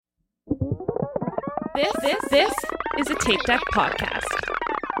This is a Tape Deck podcast.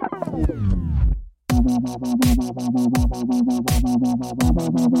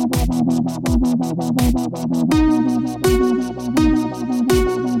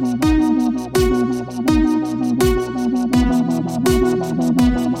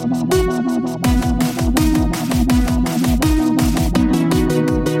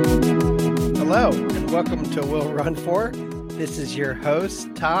 Hello, and welcome to We'll Run For. This is your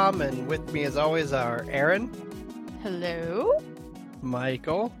host, Tom, and with me as always are Aaron. Hello.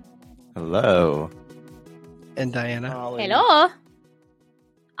 Michael. Hello. And Diana. Hello.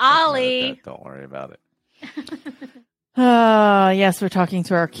 Ollie. Don't worry about it. Yes, we're talking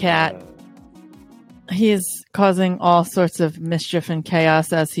to our cat. He is causing all sorts of mischief and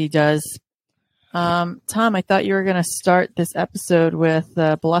chaos as he does. Tom, I thought you were going to start this episode with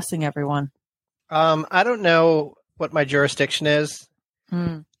blessing everyone. I don't know what my jurisdiction is.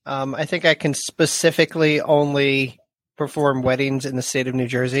 I think I can specifically only perform weddings in the state of New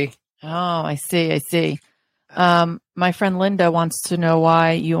Jersey. Oh, I see. My friend Linda wants to know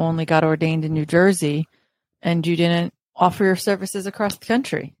why you only got ordained in New Jersey and you didn't offer your services across the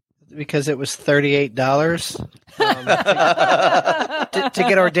country. Because it was $38 to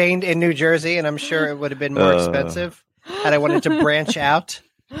get ordained in New Jersey, and I'm sure it would have been more expensive had I wanted to branch out.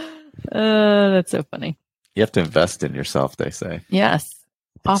 That's so funny. You have to invest in yourself, they say. Yes.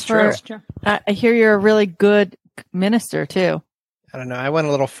 It's Offer. true. I hear you're a really good minister too. I don't know. I went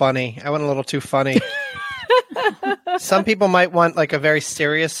a little funny. I went a little too funny. Some people might want like a very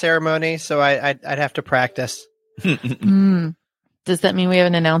serious ceremony, so I'd have to practice. Does that mean we have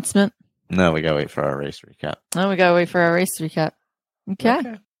an announcement? No, we gotta wait for our race recap. Oh, we gotta wait for our race recap. Okay.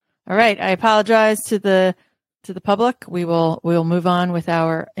 All right. I apologize to the public. We will move on with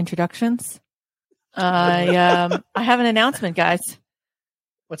our introductions. I have an announcement, guys.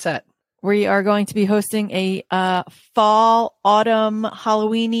 What's that? We are going to be hosting a fall, autumn,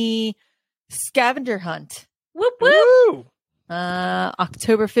 Halloweeny scavenger hunt. Whoop whoop. Woo!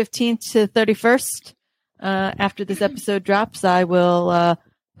 October 15th to 31st. After this episode drops, I will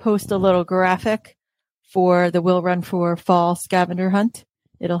post a little graphic for the We'll Run For fall scavenger hunt.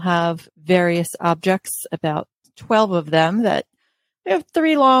 It'll have various objects, about 12 of them, that we have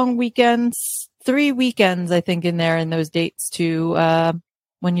 3 weekends, I think, in there in those dates to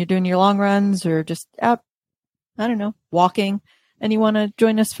when you're doing your long runs or just out, I don't know, walking, and you want to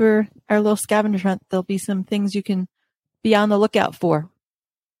join us for our little scavenger hunt. There'll be some things you can be on the lookout for.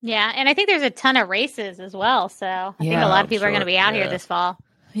 Yeah, and I think there's a ton of races as well, so I think a lot of people are going to be out here this fall.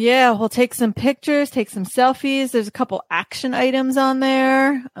 Yeah, we'll take some pictures, take some selfies. There's a couple action items on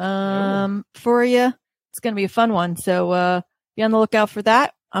there for you. It's going to be a fun one, so be on the lookout for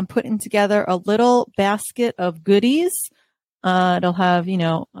that. I'm putting together a little basket of goodies. It'll have,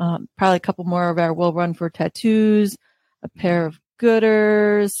 probably a couple more of our We'll Run For tattoos, a pair of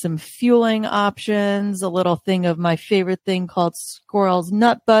gooders, some fueling options, a little thing of my favorite thing called Squirrel's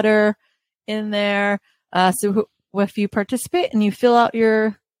Nut Butter in there. So if you participate and you fill out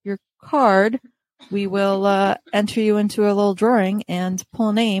your card, we will enter you into a little drawing and pull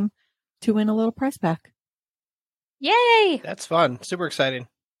a name to win a little prize pack. Yay! That's fun. Super exciting.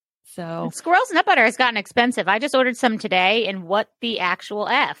 So Squirrel's Nut Butter has gotten expensive. I just ordered some today, and what the actual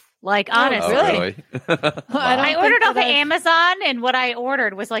F? Like, honestly. really? I ordered off of Amazon, and what I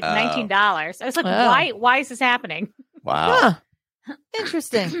ordered was like $19. I was like, why is this happening? Wow. Huh.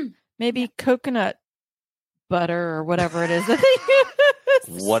 Interesting. Maybe coconut butter or whatever it is that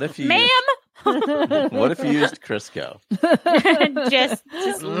they use. What if you Ma'am? used Crisco?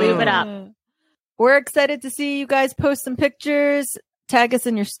 just lube it up. We're excited to see you guys post some pictures. Tag us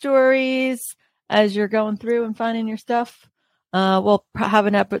in your stories as you're going through and finding your stuff. We'll have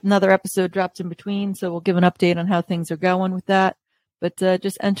another episode dropped in between, so we'll give an update on how things are going with that. But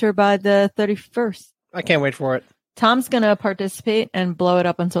just enter by the 31st. I can't wait for it. Tom's going to participate and blow it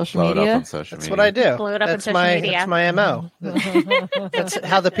up on social media. That's what I do. Blow it up on social media. That's my MO. That's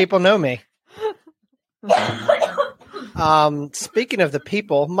how the people know me. Speaking of the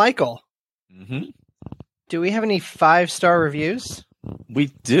people, Michael, do we have any 5-star reviews? We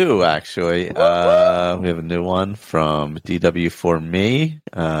do, actually. We have a new one from DW4Me.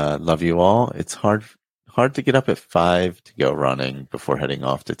 Love you all. It's hard to get up at 5 to go running before heading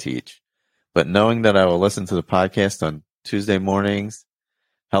off to teach. But knowing that I will listen to the podcast on Tuesday mornings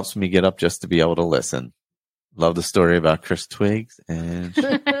helps me get up just to be able to listen. Love the story about Chris Twiggs, and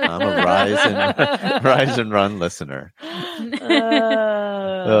I'm a rise and run listener.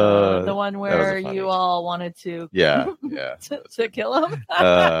 The one where you all wanted to to kill him.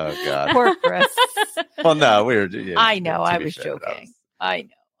 Oh God, poor Chris. Well, no, we were. I know. I was joking. I know.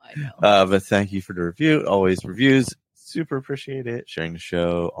 But thank you for the review. Always reviews. Super appreciate it. Sharing the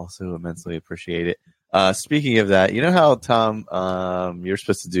show. Also immensely appreciate it. Speaking of that, you know how, Tom, you're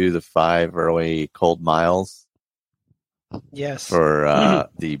supposed to do the 5 early cold miles? Yes. For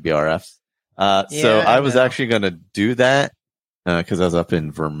the BRFs. So I was actually going to do that because I was up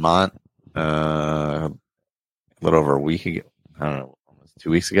in Vermont a little over a week ago. I don't know, almost 2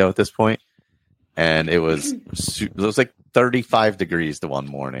 weeks ago at this point. And it was like 35 degrees the one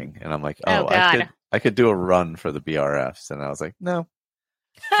morning. And I'm like, I could do a run for the BRFs. And I was like, no,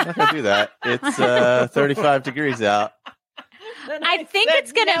 I'm not going to do that. It's 35 degrees out. I think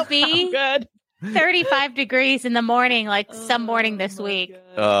it's going to be 35 degrees in the morning, like some morning this week.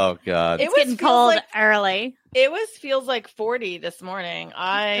 Oh, God. It's getting cold early. It feels like 40 this morning.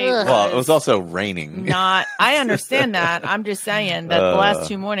 Well, it was also raining. I understand that. I'm just saying that the last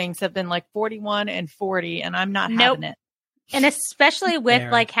 2 mornings have been like 41 and 40, and I'm not having it. And especially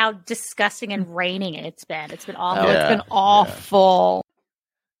with like how disgusting and raining it's been. It's been awful. It's been awful.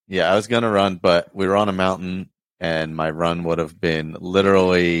 Yeah, I was going to run, but we were on a mountain, and my run would have been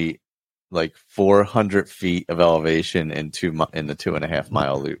literally like 400 feet of elevation in the 2.5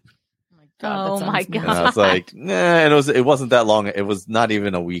 mile loop. Oh my God. And I was like, nah, and it wasn't that long. It was not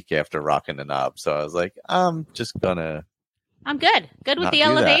even a week after rocking the knob. So I was like, I'm just gonna. I'm good. Good with the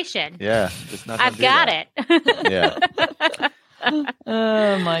elevation. That. Yeah. Just not I've got it. Yeah.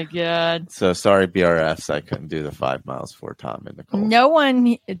 Oh my God. So sorry, BRFs. I couldn't do the 5 miles for Tom in the cold. No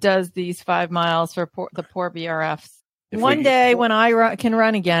one does these 5 miles for the poor BRFs. One day when I can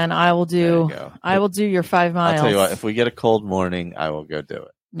run again, I will do your 5 miles. I'll tell you what, if we get a cold morning, I will go do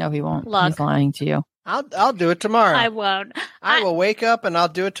it. No, he won't. Look. He's lying to you. I'll do it tomorrow. I won't. I will wake up and I'll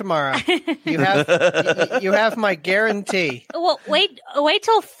do it tomorrow. You have my guarantee. Well, wait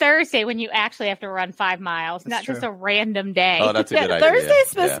till Thursday when you actually have to run 5 miles, not just a random day. Oh, that's a good idea. Thursday's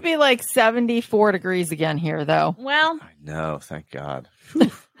supposed to be like 74 degrees again here, though. Well, I know. Thank God.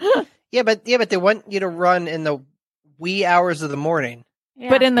 Yeah, but they want you to run in the wee hours of the morning. yeah.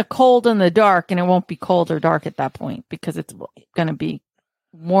 But in the cold and the dark, and it won't be cold or dark at that point because it's going to be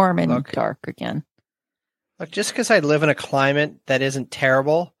warm and dark again. Look, just because I live in a climate that isn't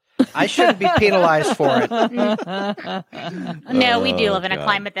terrible, I shouldn't be penalized for it. No, we do live in a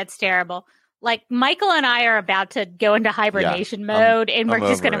climate that's terrible. Like Michael and I are about to go into hibernation mode, and we're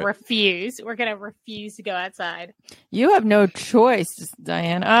just going to refuse. We're going to refuse to go outside. You have no choice,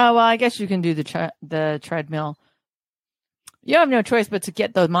 Diane. Oh, well, I guess you can do the treadmill. You have no choice but to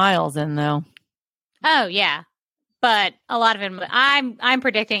get those miles in, though. Oh yeah, but a lot of it. I'm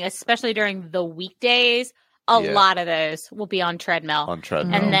predicting, especially during the weekdays, a lot of those will be on treadmill.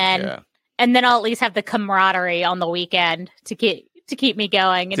 And then I'll at least have the camaraderie on the weekend to keep me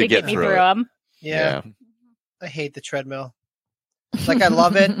going and to get me through them. Yeah. I hate the treadmill. Like, I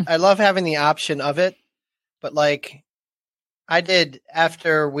love it. I love having the option of it. But like I did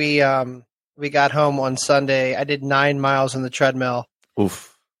after we got home on Sunday, I did 9 miles on the treadmill.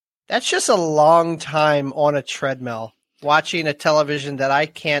 Oof. That's just a long time on a treadmill watching a television that I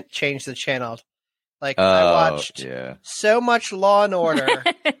can't change the channel. Like, I watched so much Law and Order.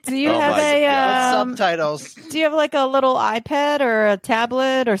 Do you have subtitles? Do you have like a little iPad or a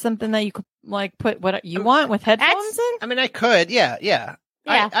tablet or something that you could like put what you want with headphones in? I mean, I could. Yeah.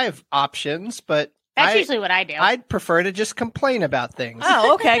 I have options, but that's usually what I do. I'd prefer to just complain about things.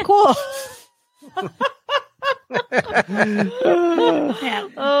 Oh, okay, cool.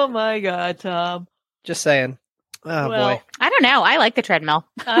 Oh my God, Tom. Just saying. Oh, boy. I don't know. I like the treadmill.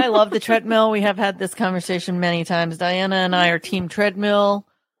 I love the treadmill. We have had this conversation many times. Diana and I are team treadmill.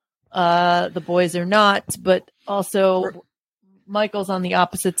 The boys are not, but also Michael's on the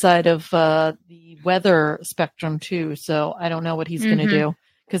opposite side of the weather spectrum too. So I don't know what he's going to do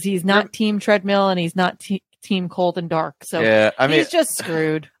because he's not team treadmill and he's not team cold and dark. So he's just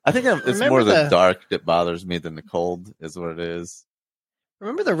screwed. I think it's more the dark that bothers me than the cold is what it is.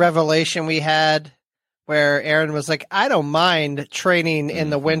 Remember the revelation we had where Aaron was like, I don't mind training in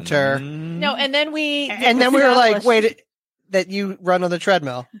the winter. No, and then we were like, wait, that you run on the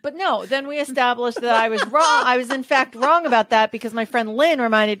treadmill. But no, then we established that I was wrong. I was in fact wrong about that because my friend Lynn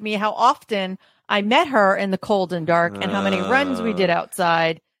reminded me how often I met her in the cold and dark and how many runs we did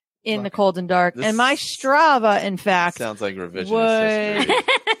outside in the cold and dark. And my Strava, in fact, sounds like revisionist history.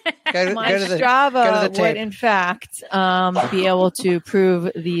 Strava would, in fact, be able to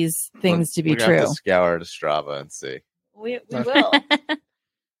prove these things to be true. Have to scour the Strava and see. We will.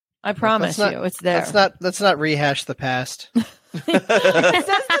 I promise you, it's there. Let's not rehash the past. says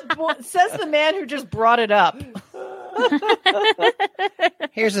the man who just brought it up.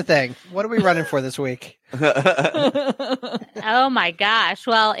 Here's the thing. What are we running for this week? Oh my gosh.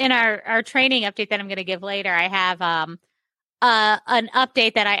 Well, in our training update that I'm going to give later, I have an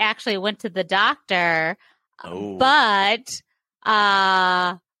update that I actually went to the doctor, but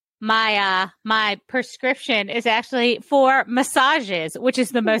my prescription is actually for massages, which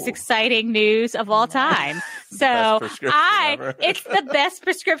is the most exciting news of all time. So it's the best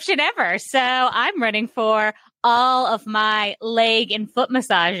prescription ever. So I'm running for all of my leg and foot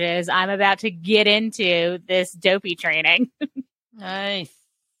massages. I'm about to get into this dopey training. Nice.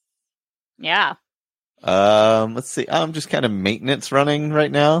 Yeah. Let's see. I'm just kind of maintenance running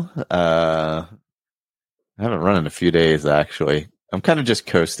right now. I haven't run in a few days, actually. I'm kind of just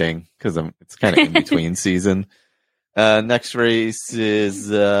coasting because it's kind of in between season. Next race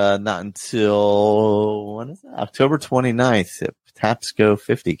is not until when is that? October 29th at Patapsco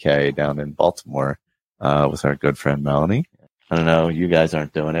 50K down in Baltimore with our good friend Melanie. I don't know. You guys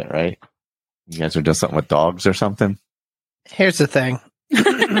aren't doing it, right? You guys are doing something with dogs or something? Here's the thing.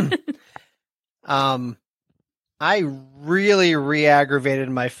 I really re-aggravated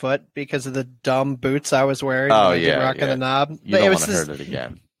my foot because of the dumb boots I was wearing. Oh, yeah. Rocking the knob. You don't want to hurt it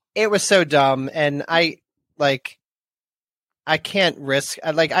again. It was so dumb. And I can't risk,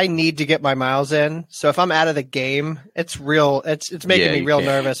 I need to get my miles in. So if I'm out of the game, it's making me real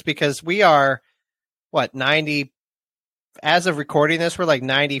nervous because we are, 90, as of recording this, we're like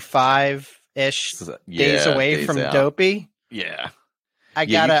 95-ish days away from Dopey. Yeah. I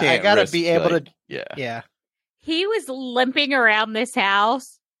gotta be able to. Yeah. He was limping around this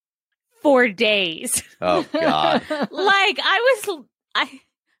house for days. Oh God! I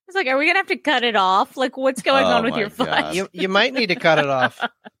was like, are we gonna have to cut it off? Like, what's going on with your foot? You might need to cut it off.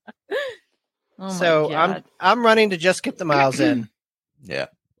 I'm running to just get the miles in. Yeah.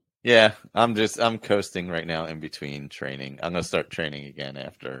 I'm coasting right now in between training. I'm gonna start training again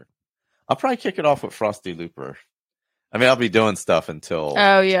after. I'll probably kick it off with Frosty Looper. I mean, I'll be doing stuff until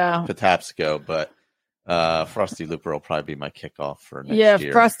Patapsco, but Frosty Looper will probably be my kickoff for next year.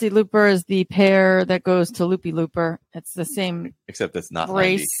 Yeah, Frosty Looper is the pair that goes to Loopy Looper. It's the same, except it's not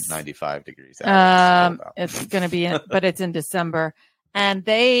race. 95 degrees. It's going to be, but it's in December, and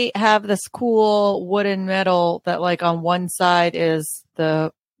they have this cool wooden medal that, like, on one side is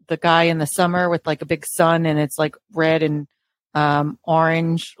the guy in the summer with like a big sun, and it's like red and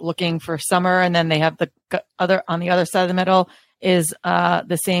orange looking for summer, and then they have the other on the other side of the medal is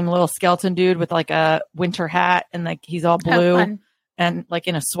the same little skeleton dude with like a winter hat, and like he's all blue and like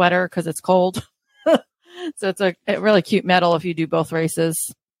in a sweater because it's cold. So it's a really cute medal if you do both races.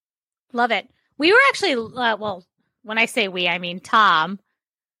 Love it. We were actually when I say we, I mean Tom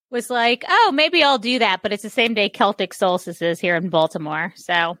was like, oh, maybe I'll do that, but it's the same day Celtic Solstice is here in Baltimore,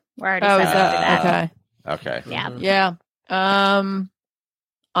 so we're already set up for that. Okay. Yeah.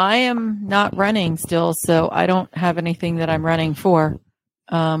 I am not running still, so I don't have anything that I'm running for.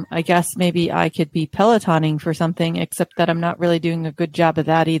 I guess maybe I could be Pelotoning for something, except that I'm not really doing a good job of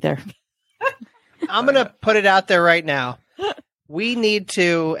that either. I'm going to put it out there right now. We need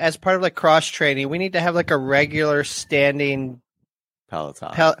to, as part of like cross training, we need to have like a regular standing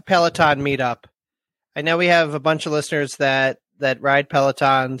Peloton meetup. I know we have a bunch of listeners that ride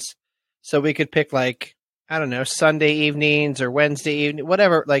Pelotons, so we could pick like, I don't know, Sunday evenings or Wednesday evening,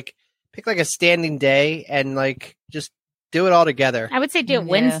 whatever, like pick like a standing day and like just do it all together. I would say do it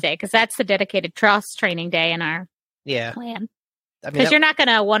Wednesday because that's the dedicated cross training day in our plan. Because you're not going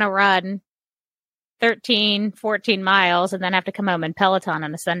to want to run 13, 14 miles and then have to come home and Peloton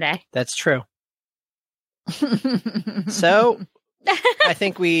on a Sunday. That's true. So I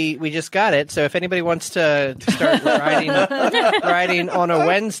think we just got it. So if anybody wants to start riding on a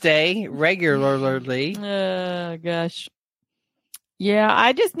Wednesday regularly. Oh, gosh. Yeah,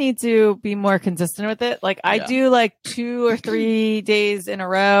 I just need to be more consistent with it. Like I do like 2 or 3 days in a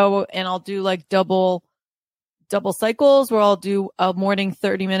row, and I'll do like double cycles where I'll do a morning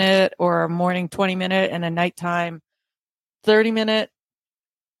 30-minute or a morning 20-minute and a nighttime 30-minute,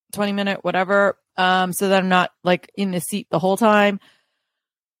 20-minute, whatever. So that I'm not like in the seat the whole time.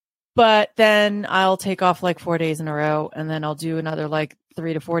 But then I'll take off like 4 days in a row, and then I'll do another like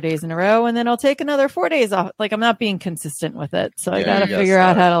 3 to 4 days in a row, and then I'll take another 4 days off. Like I'm not being consistent with it. So I got to figure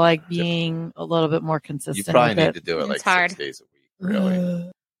out how to like being a little bit more consistent. You probably with need to do it like 6 days a week,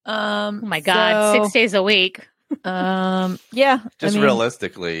 really. Oh my God, 6 days a week. Yeah. Just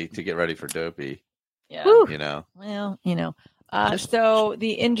realistically to get ready for Dopey. Yeah. You know. Well, you know. So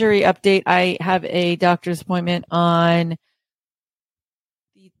the injury update, I have a doctor's appointment on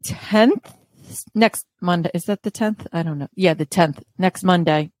the 10th next Monday. Is that the 10th? I don't know. Yeah, the 10th next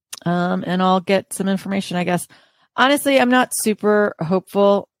Monday. And I'll get some information, I guess. Honestly, I'm not super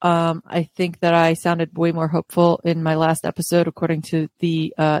hopeful. I think that I sounded way more hopeful in my last episode, according to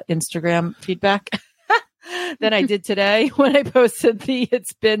the Instagram feedback, than I did today when I posted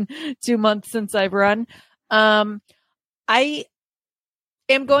it's been 2 months since I've run. I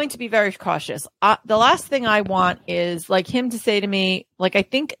am going to be very cautious. The last thing I want is like him to say to me, like, I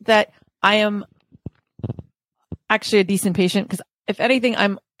think that I am actually a decent patient because if anything,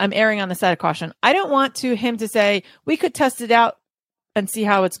 I'm erring on the side of caution. I don't want him to say, we could test it out and see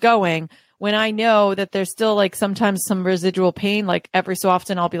how it's going when I know that there's still like sometimes some residual pain. Like every so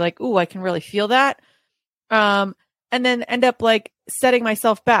often I'll be like, ooh, I can really feel that. And then end up like setting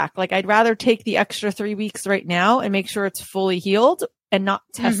myself back. Like I'd rather take the extra 3 weeks right now and make sure it's fully healed and not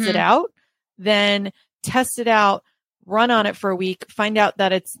test it out than test it out, run on it for a week, find out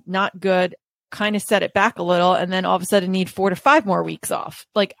that it's not good, kind of set it back a little, and then all of a sudden need 4 to 5 more weeks off.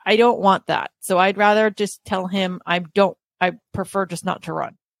 Like I don't want that. So I'd rather just tell him I prefer just not to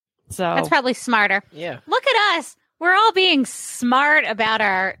run. So that's probably smarter. Yeah. Look at us. We're all being smart about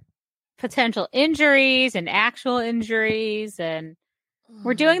our potential injuries and actual injuries, and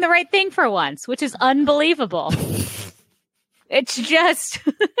we're doing the right thing for once, which is unbelievable. It's just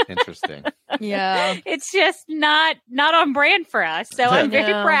interesting. Yeah. It's just not on brand for us. So I'm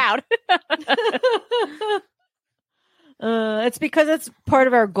very proud. It's because it's part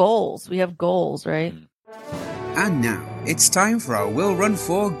of our goals. We have goals, right? And now it's time for our Will Run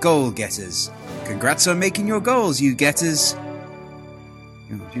 4 Goal Getters. Congrats on making your goals, you getters.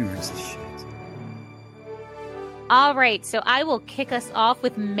 Oh, you runs this shit. All right, so I will kick us off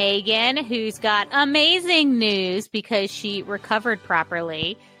with Megan, who's got amazing news because she recovered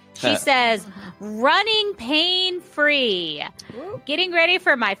properly. She says, running pain-free. Getting ready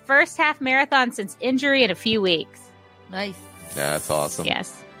for my first half marathon since injury in a few weeks. Nice. Yeah, that's awesome.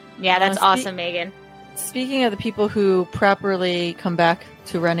 Yes. Yeah, that's awesome, Megan. Speaking of the people who properly come back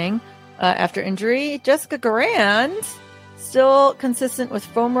to running after injury, Jessica Garand, still consistent with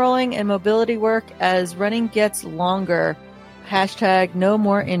foam rolling and mobility work as running gets longer. # no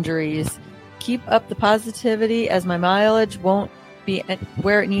more injuries. Keep up the positivity as my mileage won't be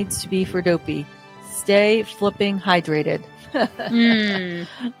where it needs to be for Dopey. Stay flipping hydrated.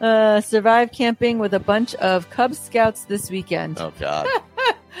 Survive camping with a bunch of Cub Scouts this weekend. Oh, God.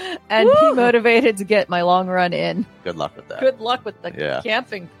 And be motivated to get my long run in. Good luck with that. Good luck with the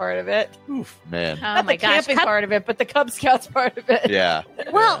camping part of it. Oof, man. Oh, Not my the gosh. camping part of it, but the Cub Scouts part of it. Yeah.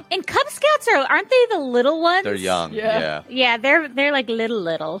 Well, and Cub Scouts aren't they the little ones? They're young. Yeah. Yeah, they're like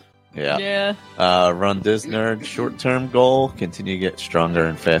little. Yeah. Run Disnerd, short-term goal. Continue to get stronger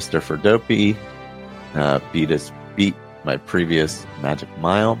and faster for Dopey. Beat my previous Magic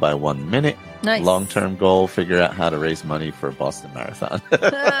Mile by 1 minute. Nice. Long-term goal, figure out how to raise money for Boston Marathon.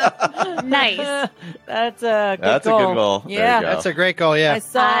 Nice. That's a good That's goal. a good goal. Yeah. That's a great goal, yeah. I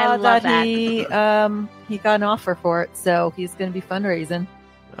saw love that he got an offer for it, so he's going to be fundraising.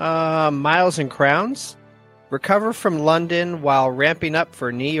 Miles and Crowns. Recover from London while ramping up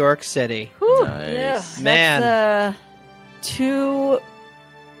for New York City. Whew. Nice. Yeah, Man. That's 2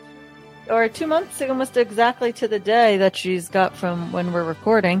 months, almost exactly to the day that she's got from when we're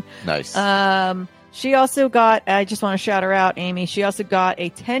recording. Nice. She also got, I just want to shout her out, Amy. She also got a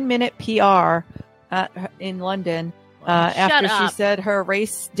 10-minute PR in London after she said her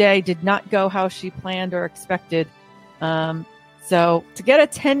race day did not go how she planned or expected. So to get a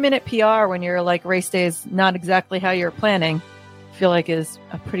 10-minute PR when your like race day is not exactly how you're planning, I feel like is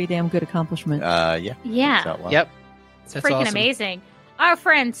a pretty damn good accomplishment. Yeah. Yep. It's freaking amazing. Our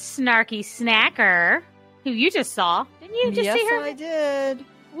friend Snarky Snacker, who you just saw. Didn't you just see her? Yes, I did.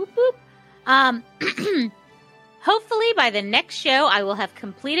 Whoop, whoop. Hopefully by the next show, I will have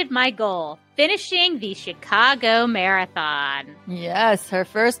completed my goal, finishing the Chicago Marathon. Yes, her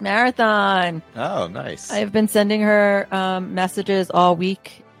first marathon. Oh, nice. I've been sending her messages all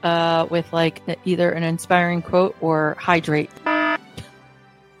week with like either an inspiring quote or hydrate. I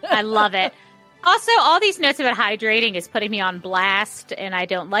love it. Also, all these notes about hydrating is putting me on blast, and I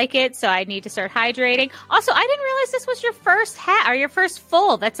don't like it, so I need to start hydrating. Also, I didn't realize this was your first or your first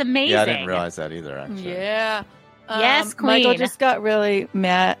full. That's amazing. Yeah, I didn't realize that either, actually. Yeah. Yes, Queen. Michael just got really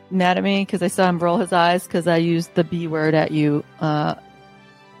mad at me because I saw him roll his eyes because I used the B word at you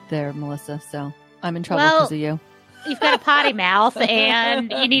there, Melissa. So I'm in trouble because of you. You've got a potty mouth,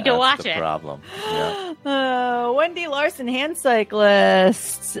 and you need to watch it. Problem. Yeah. Wendy Larson, hand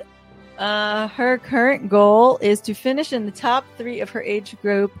cyclist. Her current goal is to finish in the top 3 of her age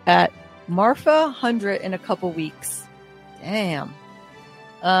group at Marfa 100 in a couple weeks. Damn.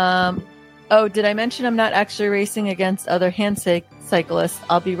 Oh, did I mention I'm not actually racing against other hand cyclists?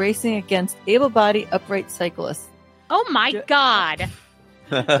 I'll be racing against able-bodied upright cyclists. Oh my God.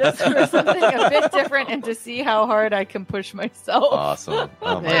 Just for something a bit different and to see how hard I can push myself. Awesome.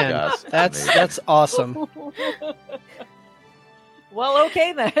 Oh my gosh. That's awesome. Well,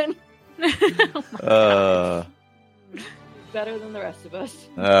 okay then. Better than the rest of us.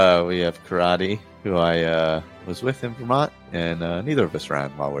 We have Karate, who I was with in Vermont, and neither of us ran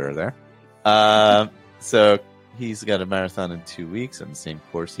while we were there. So he's got a marathon in 2 weeks on the same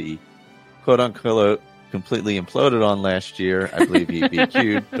course he, quote unquote, completely imploded on last year. I believe he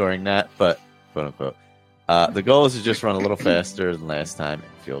BQ'd during that, but quote unquote. The goal is to just run a little faster than last time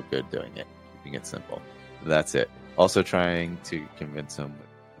and feel good doing it, keeping it simple. That's it. Also trying to convince him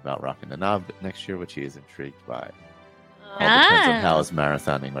about rocking the knob next year, which he is intrigued by. All depends on how his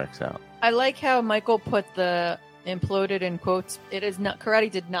marathoning works out. I like how Michael put the imploded in quotes. It is not,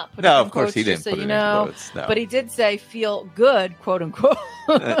 Karate did not put it in quotes. No, of course he didn't put it in quotes. No. But he did say feel good, quote unquote.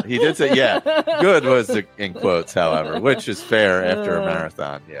 He did say, yeah, good was in quotes, however, which is fair after a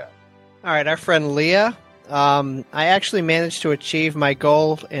marathon. Yeah. All right, our friend Leah. I actually managed to achieve my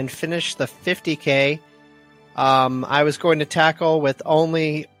goal and finish the 50K. I was going to tackle with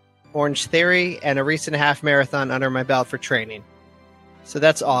only Orange Theory and a recent half marathon under my belt for training. So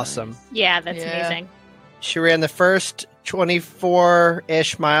that's awesome. Yeah, that's amazing. She ran the first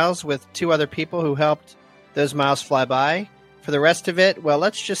 24-ish miles with 2 other people who helped those miles fly by. For the rest of it, well,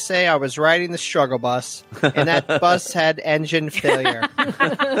 let's just say I was riding the struggle bus, and that bus had engine failure.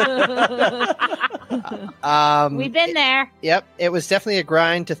 We've been there. Yep, it was definitely a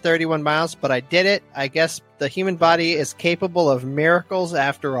grind to 31 miles, but I did it. I guess the human body is capable of miracles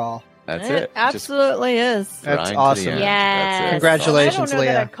after all. That's it. Absolutely is. That's awesome. Yeah. Congratulations, I don't know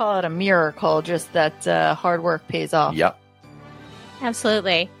Leah. that I'd call it a miracle, just that hard work pays off. Yep.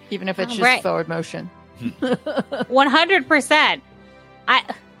 Absolutely. Even if it's just forward motion. 100%. I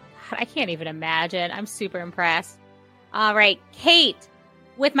can't even imagine. I'm super impressed. All right, Kate.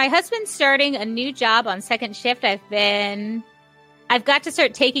 With my husband starting a new job on second shift, I've got to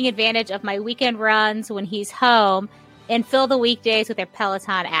start taking advantage of my weekend runs when he's home and fill the weekdays with their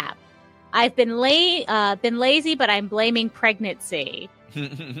Peloton app. I've been lazy, but I'm blaming pregnancy.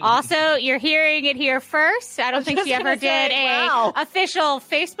 Also, you're hearing it here first. I don't think she ever did a official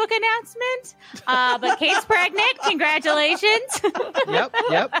Facebook announcement. But Kate's pregnant. Congratulations. Yep.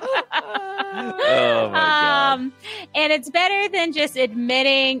 Oh my God. And it's better than just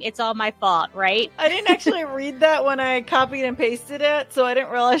admitting it's all my fault, right? I didn't actually read that when I copied and pasted it, so I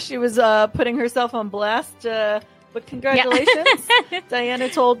didn't realize she was putting herself on blast. But congratulations. Diana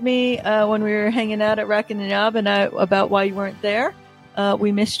told me when we were hanging out at Rack and Knob about why you weren't there.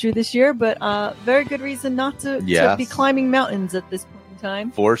 We missed you this year, but very good reason not to be climbing mountains at this point in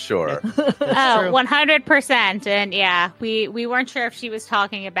time. For sure. 100%. And yeah, we weren't sure if she was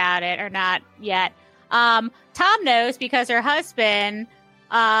talking about it or not yet. Tom knows because her husband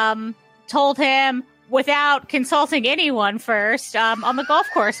told him without consulting anyone first on the golf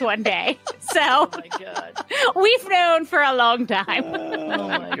course one day. So oh my God. We've known for a long time. Oh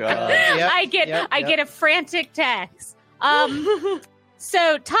my God. Yep, I get a frantic text.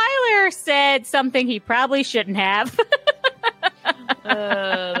 So Tyler said something he probably shouldn't have.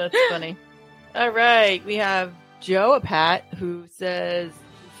 That's funny. All right. We have Joe Pat who says,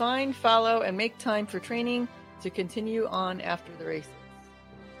 find, follow, and make time for training to continue on after the races.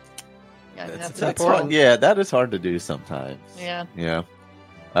 Yeah, that's hard. Yeah, that is hard to do sometimes. Yeah.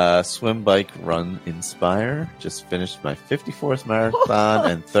 Swim, bike, run, inspire. Just finished my 54th marathon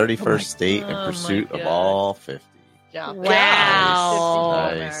and 31st state in pursuit of all 50. Yeah. Wow.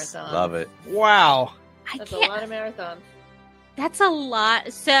 Nice. Love it. Wow. That's a lot of marathons. That's a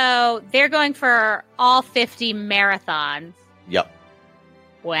lot. So they're going for all 50 marathons. Yep.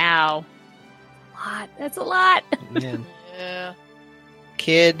 Wow. That's a lot. Man. Yeah.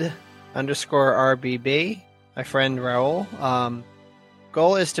 Kid _RBB, my friend Raul.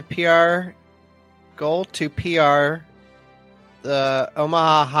 Goal to PR the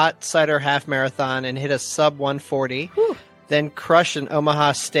Omaha Hot Cider Half Marathon and hit a sub 140, then crush an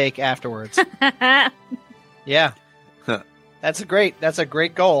Omaha steak afterwards. Yeah. That's a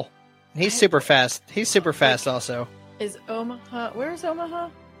great goal. He's super fast. He's super fast also. Is Omaha, where's Omaha?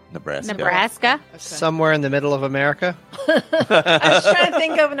 Nebraska. Okay. Somewhere in the middle of America. I was trying to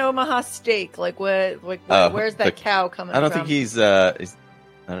think of an Omaha steak. Where's that cow coming from? I don't think he's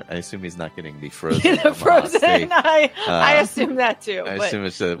I assume he's not getting the frozen. Frozen. I assume that too. I assume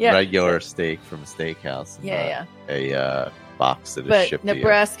it's a regular steak from a steakhouse. Yeah. A box that is but shipped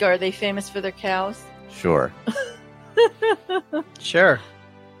Nebraska, are they famous for their cows? Sure. Sure.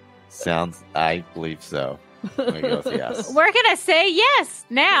 Sounds. I believe so. I'm gonna go with yes. We're gonna say yes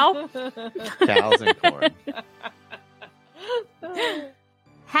now. Cows and corn.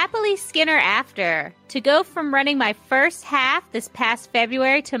 Happily Skinner after. To go from running my first half this past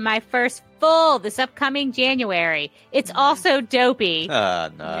February to my first full this upcoming January. It's also dopey. Ah,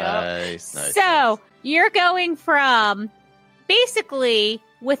 nice. Yep. So you're going from basically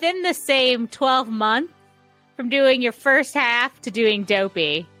within the same 12 months from doing your first half to doing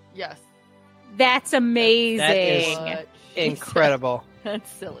dopey. Yes. That's amazing. That is incredible.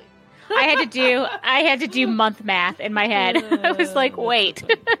 That's silly. I had to do month math in my head. I was like, wait.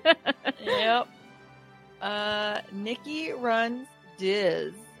 Yep. Nikki runs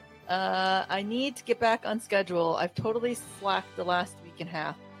Diz. I need to get back on schedule. I've totally slacked the last week and a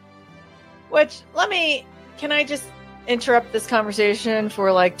half. Which, can I just interrupt this conversation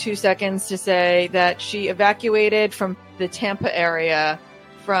for like 2 seconds to say that she evacuated from the Tampa area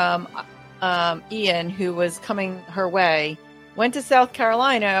from Ian, who was coming her way, went to South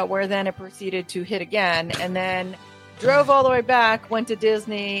Carolina, where then it proceeded to hit again, and then drove all the way back, went to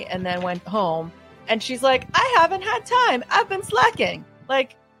Disney, and then went home. And she's like, I haven't had time. I've been slacking.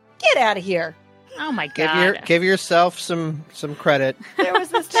 Like, get out of here. Oh, my God. Give yourself some credit. There was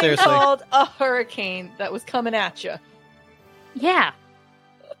this thing called a hurricane that was coming at you. Yeah.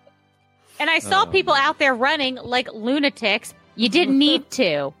 And I saw people out there running like lunatics. You didn't need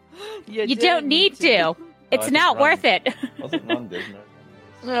to. You don't need to. It's not worth it. Wasn't one Disney?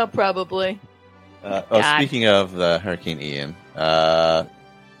 No, probably. Speaking of Hurricane Ian, I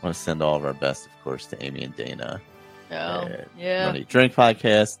want to send all of our best, of course, to Amy and Dana. Oh, yeah. Money Drink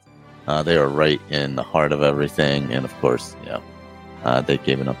Podcast. They were right in the heart of everything, and of course, they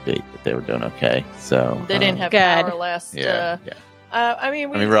gave an update that they were doing okay. So they didn't have power last. I mean,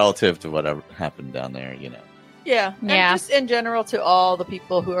 relative to whatever happened down there, Yeah. And just in general to all the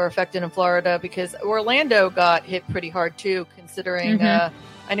people who are affected in Florida, because Orlando got hit pretty hard too, considering I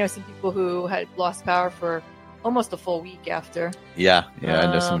know some people who had lost power for almost a full week after. Yeah. I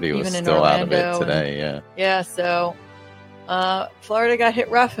know somebody was still out of it today. Yeah. So Florida got hit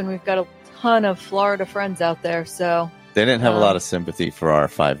rough, and we've got a ton of Florida friends out there. So they didn't have a lot of sympathy for our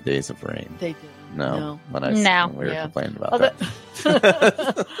 5 days of rain. They didn't. No. When we were complaining about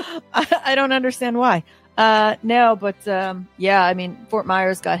that. I don't understand why. No, but I mean, Fort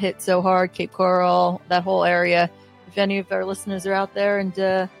Myers got hit so hard, Cape Coral, that whole area. If any of our listeners are out there and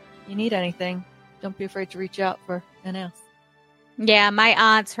you need anything, don't be afraid to reach out for NS. Yeah, my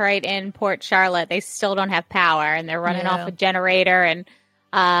aunt's right in Port Charlotte. They still don't have power, and they're running off a generator, and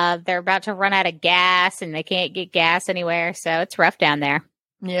they're about to run out of gas, and they can't get gas anywhere, so it's rough down there.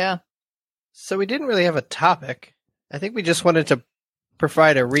 Yeah. So we didn't really have a topic. I think we just wanted to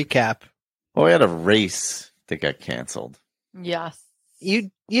provide a recap. Well, we had a race that got canceled. Yes.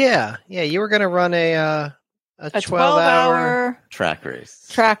 You were going to run a 12-hour track race.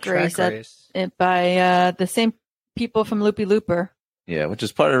 Track race by the same people from Loopy Looper. Yeah, which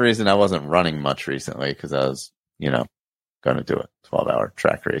is part of the reason I wasn't running much recently, because I was, going to do a 12-hour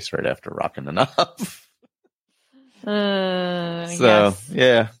track race right after Rockin' the Knob.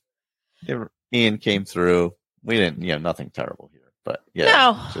 Ian came through. We didn't, nothing terrible here. But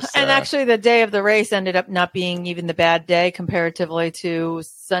actually the day of the race ended up not being even the bad day comparatively to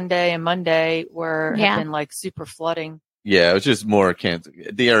Sunday and Monday, where had been like super flooding. Yeah, it was just more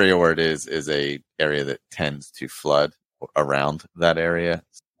the area where it is a area that tends to flood around that area.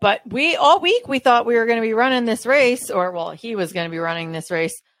 But all week we thought we were going to be running this race, he was going to be running this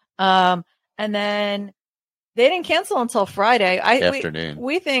race. And then they didn't cancel until Friday afternoon.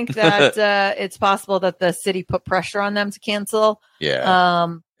 We think that it's possible that the city put pressure on them to cancel.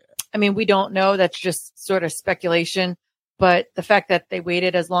 Yeah. I mean, we don't know. That's just sort of speculation. But the fact that they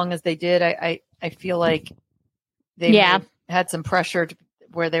waited as long as they did, I feel like they had some pressure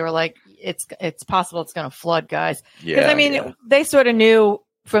where they were like, it's possible it's going to flood, guys. Because they sort of knew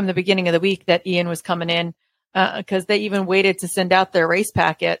from the beginning of the week that Ian was coming in, because they even waited to send out their race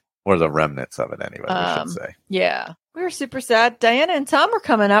packet. Or the remnants of it, anyway, we should say. Yeah. We were super sad. Diana and Tom are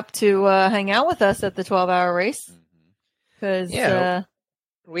coming up to hang out with us at the 12-hour race. Because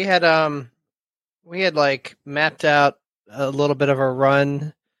we had like mapped out a little bit of a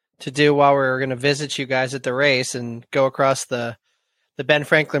run to do while we were going to visit you guys at the race and go across the Ben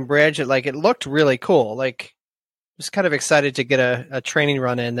Franklin Bridge. It looked really cool. Like, just kind of excited to get a training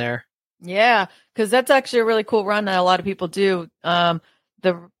run in there. Yeah, because that's actually a really cool run that a lot of people do.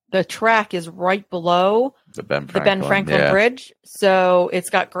 The track is right below the Ben Franklin Bridge. So it's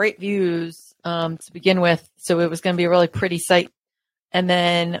got great views to begin with. So it was going to be a really pretty sight. And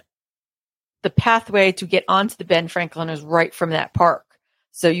then the pathway to get onto the Ben Franklin is right from that park.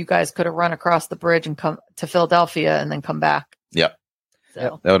 So you guys could have run across the bridge and come to Philadelphia and then come back. Yep.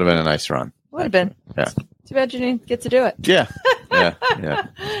 So that would have been a nice run. Would have been. Yeah. Too bad you didn't get to do it. Yeah. Yeah.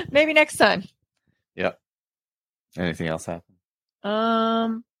 Maybe next time. Yep. Anything else happen?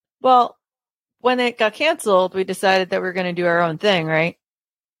 Well, when it got canceled, we decided that we were going to do our own thing, right?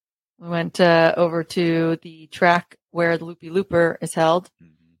 We went over to the track where the Loopy Looper is held.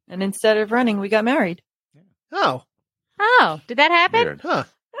 Mm-hmm. And instead of running, we got married. Oh. Oh, did that happen? Weird. Huh.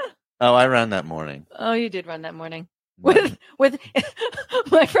 Oh, I ran that morning. Oh, you did run that morning. With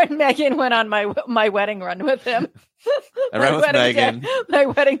my friend Megan went on my wedding run with him. I ran with Megan. My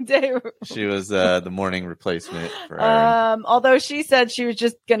wedding day. She was the morning replacement for Aaron. Although she said she was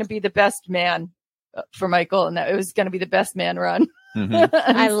just going to be the best man for Michael, and that it was going to be the best man run. Mm-hmm.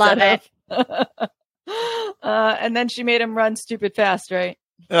 I love it. And then she made him run stupid fast, right?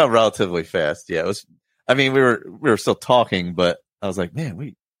 Oh, relatively fast. Yeah, it was. I mean, we were still talking, but I was like, man,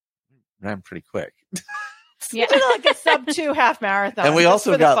 we ran pretty quick. Yeah, we did like a sub-2 half marathon, and we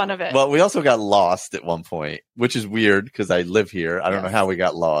also got fun of it. Well, we also got lost at one point, which is weird because I live here. I don't know how we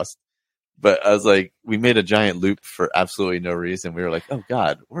got lost, but I was like, we made a giant loop for absolutely no reason. We were like, oh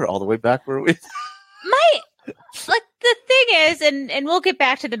God, we're all the way back where we. The thing is, and we'll get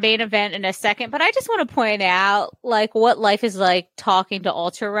back to the main event in a second, but I just want to point out like what life is like talking to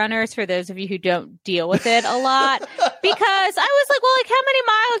ultra runners for those of you who don't deal with it a lot. Because I was like, well, like how many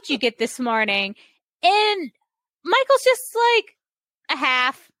miles did you get this morning? And Michael's just like a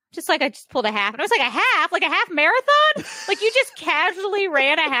half. Just like I just pulled a half. And I was like, a half marathon? Like you just casually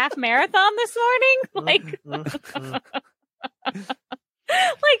ran a half marathon this morning? Like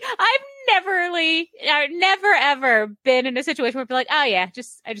I've never ever been in a situation where I'd be like, oh yeah,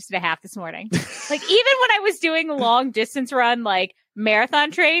 I just did a half this morning. Like even when I was doing long distance run, like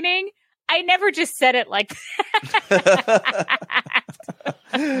marathon training, I never just said it like that.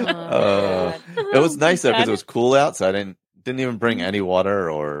 It was nice though because it was cool out, so I didn't even bring any water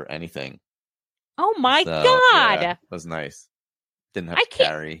or anything. Oh my God. Yeah, it was nice. Didn't have to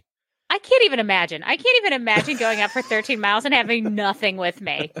carry. I can't even imagine. I can't even imagine going out for 13 miles and having nothing with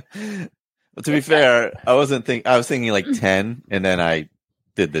me. Well, to be fair, I was thinking like 10, and then I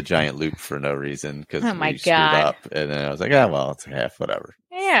did the giant loop for no reason because we screwed up. And then I was like, well, it's half, whatever.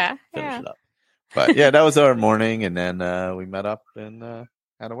 Yeah. Finish it up. But yeah, that was our morning, and then we met up and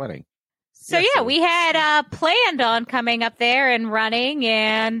had a wedding. So we had planned on coming up there and running,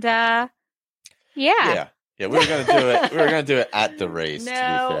 and Yeah, we were going to do it. We were going to do it at the race. No,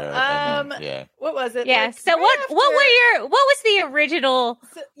 to be fair. What was it? Yeah. Like, so what was the original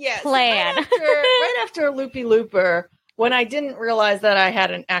plan? Right after Loopy Looper, when I didn't realize that I had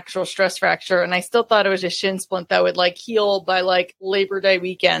an actual stress fracture, and I still thought it was a shin splint that would like heal by like Labor Day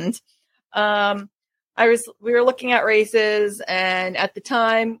weekend. We were looking at races, and at the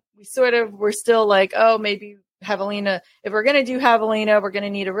time we sort of were still like, oh, maybe Javelina. If we're going to do Javelina, we're going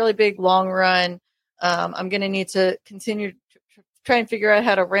to need a really big long run. I'm going to need to continue to try and figure out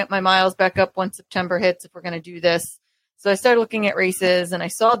how to ramp my miles back up once September hits if we're going to do this. So I started looking at races, and I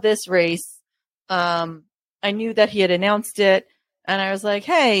saw this race. I knew that he had announced it, and I was like,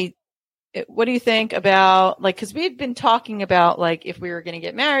 hey, what do you think about, like, because we had been talking about, like, if we were going to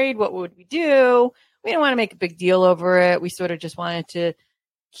get married, what would we do? We didn't want to make a big deal over it. We sort of just wanted to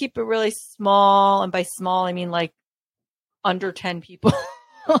keep it really small. And by small, I mean, like, under 10 people.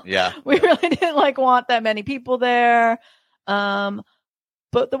 Yeah. We really didn't like want that many people there. But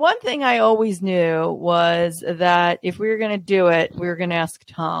the one thing I always knew was that if we were going to do it, we were going to ask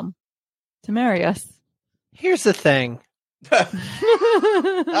Tom to marry us. Here's the thing.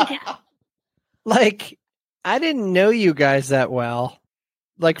 Like, I didn't know you guys that well,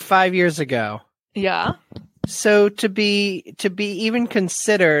 like 5 years ago. Yeah. So to be even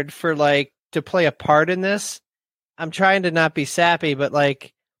considered for like to play a part in this, I'm trying to not be sappy, but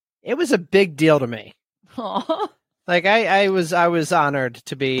like it was a big deal to me. Aww. Like I was honored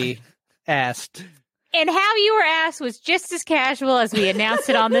to be asked. And how you were asked was just as casual as we announced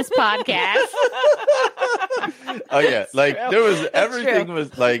it on this podcast. Oh yeah, like there was everything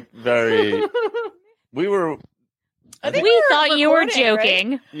was like very. We were. We thought you were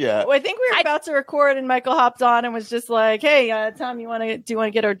joking. Right? Yeah, well, I think we were about to record, and Michael hopped on and was just like, "Hey, Tom, do you want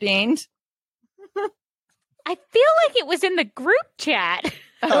to get ordained?" I feel like it was in the group chat.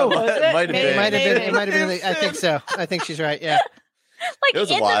 Oh, was it? It might have been. I think so. I think she's right. Yeah. Like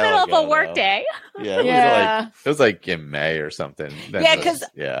in the middle of a work day. Yeah, it was like in May or something. Yeah, because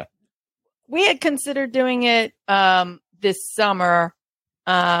we had considered doing it this summer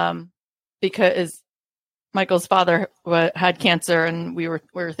because Michael's father had cancer, and we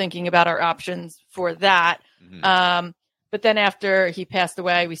were thinking about our options for that. Mm-hmm. But then after he passed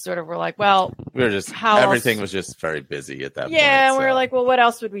away, we sort of were like, well, we were just everything was just very busy at that point. Yeah, and we were like, well, what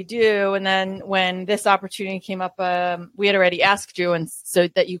else would we do? And then when this opportunity came up, we had already asked you, and so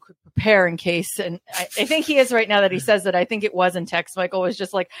that you could prepare in case. And I think he is right now that he says that. I think it was in text. Michael was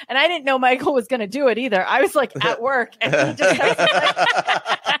just like, and I didn't know Michael was going to do it either. I was like at work, and he just texted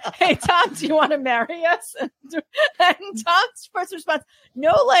like, "Hey Tom, do you want to marry us?" And Tom's first response,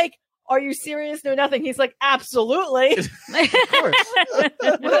 "No, like." Are you serious? No, nothing. He's like, absolutely. Of course.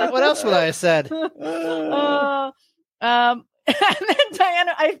 What else would I have said? And then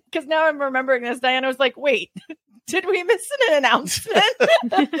Diana, because now I'm remembering this, Diana was like, wait, did we miss an announcement?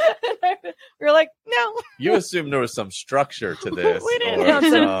 We were like, no. You assumed there was some structure to this. We didn't announce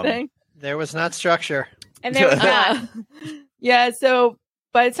anything. There was not structure. And there was not. Yeah, so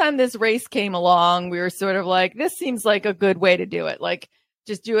by the time this race came along, we were sort of like, this seems like a good way to do it. Like,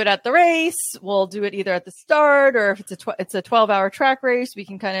 just do it at the race. We'll do it either at the start, or if it's a 12-hour track race, we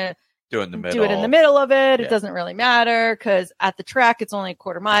can kind of do it in the middle of it. Yeah. It doesn't really matter because at the track, it's only a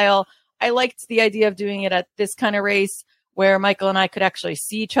quarter mile. I liked the idea of doing it at this kind of race where Michael and I could actually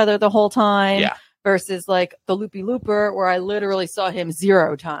see each other the whole time versus like the Loopy Looper where I literally saw him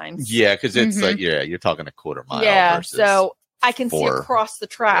 0 times. Yeah, because it's like, you're talking a quarter mile. Yeah, versus so I can see across the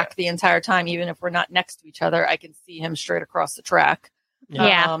track the entire time, even if we're not next to each other. I can see him straight across the track.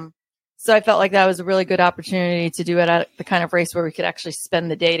 Yeah. So I felt like that was a really good opportunity to do it at the kind of race where we could actually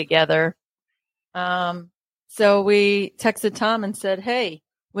spend the day together. So we texted Tom and said, hey,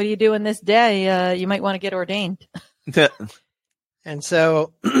 what are you doing this day? You might want to get ordained. And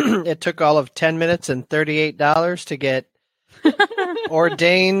so it took all of 10 minutes and $38 to get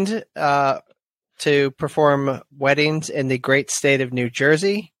ordained to perform weddings in the great state of New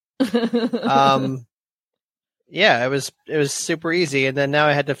Jersey. Yeah, it was super easy. And then now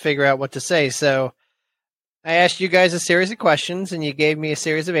I had to figure out what to say. So I asked you guys a series of questions and you gave me a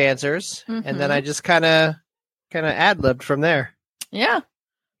series of answers. Mm-hmm. And then I just kind of ad-libbed from there. Yeah.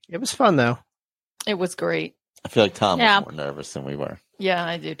 It was fun though. It was great. I feel like Tom was more nervous than we were. Yeah,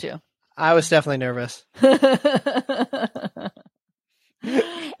 I do too. I was definitely nervous.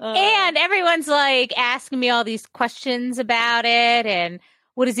 And everyone's like asking me all these questions about it and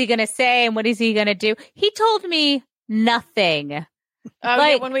what is he going to say and what is he going to do? He told me nothing.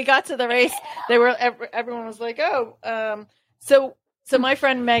 When we got to the race, everyone was like, so my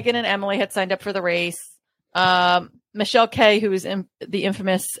friend Megan and Emily had signed up for the race. Michelle Kay, who is the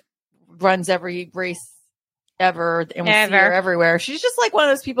infamous, runs every race ever, and we see her everywhere. She's just like one of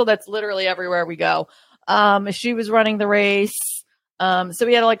those people that's literally everywhere we go. She was running the race. So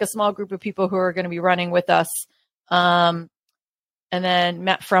we had like a small group of people who are going to be running with us. And then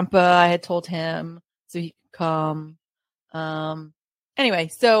Matt Frumpa, I had told him so he could come. Anyway,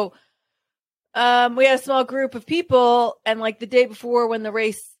 so we had a small group of people, and like the day before when the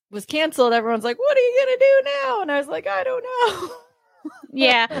race was canceled, everyone's like, what are you going to do now? And I was like, I don't know.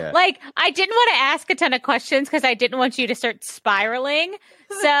 Yeah. Like I didn't want to ask a ton of questions because I didn't want you to start spiraling.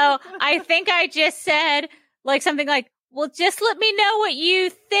 So I think I just said like something like, well, just let me know what you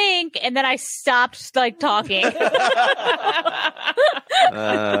think. And then I stopped like talking.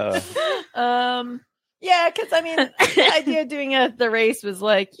 Yeah, because I mean, the idea of doing the race was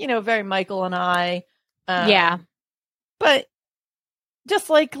like, very Michael and I. But just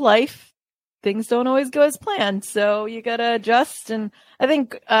like life, things don't always go as planned. So you got to adjust. And I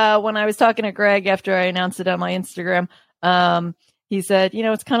think when I was talking to Greg after I announced it on my Instagram, he said,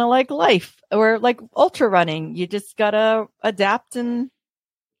 it's kind of like life or like ultra running. You just got to adapt and,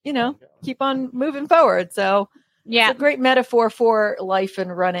 keep on moving forward. So it's a great metaphor for life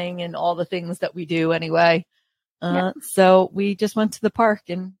and running and all the things that we do anyway. So we just went to the park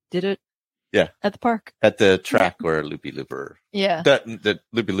and did it. Yeah. At the park. At the track where Loopy Looper. Yeah. The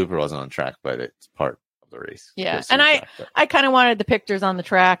Loopy Looper wasn't on track, but it's part of the race. Yeah. And I kind of wanted the pictures on the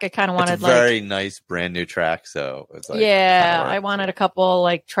track. I kind of wanted it's a very nice brand new track. So it's like. Yeah. I wanted a couple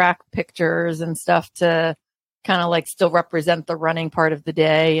like track pictures and stuff to kind of like still represent the running part of the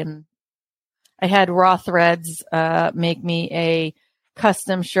day. And I had Raw Threads make me a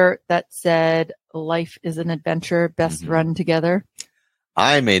custom shirt that said, "Life is an adventure, best run together."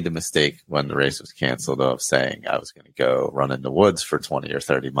 I made the mistake when the race was canceled of saying I was going to go run in the woods for 20 or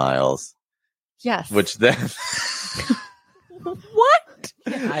 30 miles. Yes. Which then what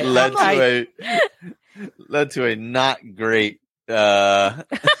led to a not great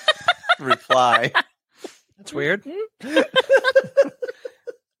reply. That's weird.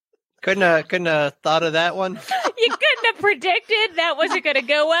 Couldn't have thought of that one. You couldn't have predicted that wasn't going to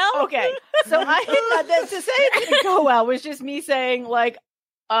go well. Okay, so to say it didn't go well was just me saying like,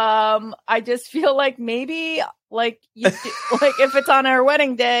 I just feel like maybe like like if it's on our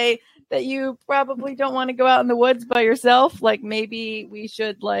wedding day that you probably don't want to go out in the woods by yourself, like maybe we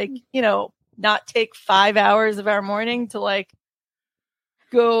should like, not take 5 hours of our morning to like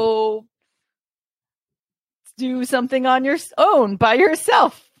go do something on your own by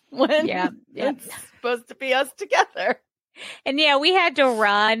yourself when it's supposed to be us together. And we had to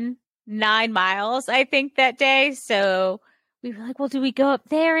run 9 miles, I think, that day. So we were like, well, do we go up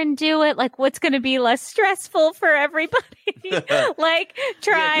there and do it? Like, what's going to be less stressful for everybody? Like,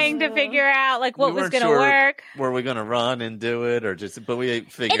 trying to figure out, like, what was going to work. Were we going to run and do it? But we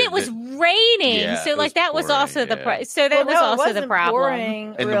figured. And it was raining. So, like, that was also the problem. So, that was also the problem.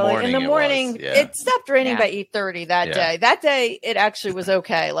 Boring, really. In the morning, it stopped raining by 8:30 that day. That day, it actually was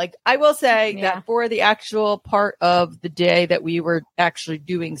okay. Like, I will say that for the actual part of the day that we were actually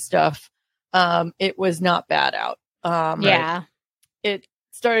doing stuff, it was not bad out. It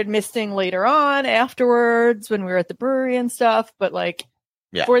started misting later on afterwards when we were at the brewery and stuff, but like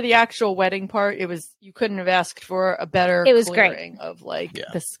for the actual wedding part, you couldn't have asked for a better clearing of like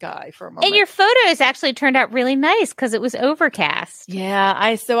the sky for a moment. And your photos actually turned out really nice because it was overcast. Yeah,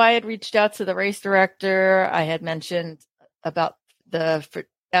 I had reached out to the race director. I had mentioned about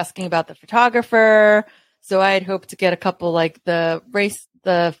asking about the photographer. So I had hoped to get a couple like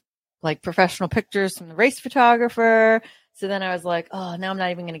like professional pictures from the race photographer. So then I was like, oh, now I'm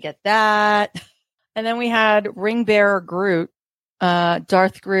not even going to get that. And then we had ring bearer Groot,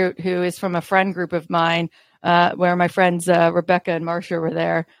 Darth Groot, who is from a friend group of mine, where my friends Rebecca and Marcia were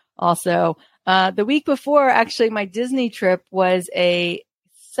there also. The week before, actually, my Disney trip was a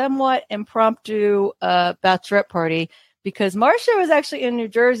somewhat impromptu bachelorette party because Marcia was actually in New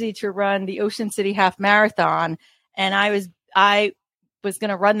Jersey to run the Ocean City Half Marathon. And I was going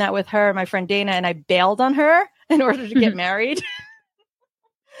to run that with her and my friend Dana, and I bailed on her in order to get married.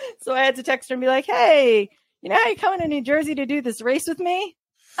 So I had to text her and be like, hey, how you're coming to New Jersey to do this race with me?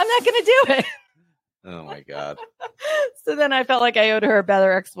 I'm not going to do it. Oh my God. So then I felt like I owed her a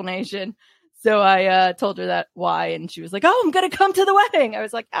better explanation. So I told her that why. And she was like, oh, I'm going to come to the wedding. I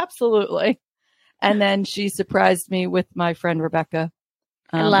was like, absolutely. And then she surprised me with my friend Rebecca.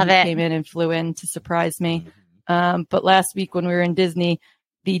 I love it. Came in and flew in to surprise me. But last week when we were in Disney,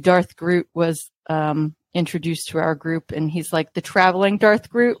 the Darth Groot was introduced to our group, and he's like the traveling Darth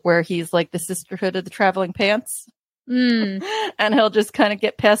Groot, where he's like the sisterhood of the traveling pants. And he'll just kind of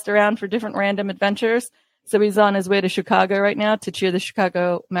get passed around for different random adventures. So he's on his way to Chicago right now to cheer the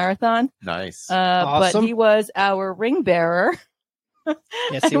Chicago Marathon. Nice. Awesome. But he was our ring bearer.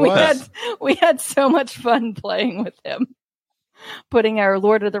 Yes, he was. We had so much fun playing with him. Putting our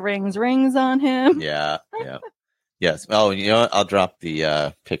Lord of the Rings rings on him. Yeah. Yes. Oh, I'll drop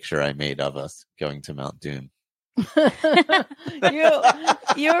the picture I made of us going to Mount Doom.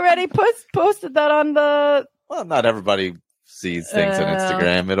 You already posted that on the... Well, not everybody sees things on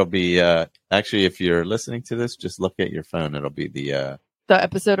Instagram. It'll be actually, if you're listening to this, just look at your phone. It'll be the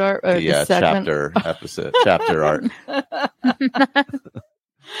episode art or the segment. chapter art.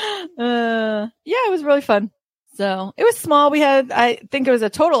 Yeah, it was really fun. So it was small. I think it was a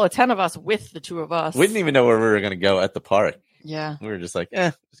total of 10 of us with the 2 of us. We didn't even know where we were going to go at the park. Yeah. We were just like,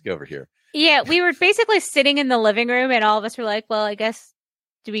 just go over here. Yeah, we were basically sitting in the living room and all of us were like, well, I guess,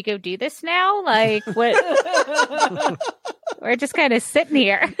 do we go do this now? Like, what? We're just kind of sitting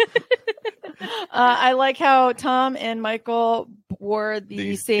here. I like how Tom and Michael wore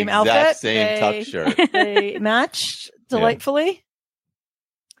the same outfit. Same tuck shirt. They matched delightfully.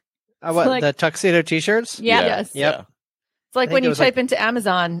 The tuxedo t-shirts? Yeah. Yes. Yep. It's like when you type into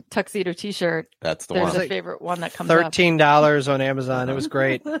Amazon tuxedo t-shirt. That's the there's one. a favorite one that comes up. $13 on Amazon. It was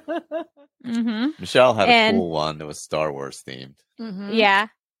great. Michelle had a cool one that was Star Wars themed. Yeah.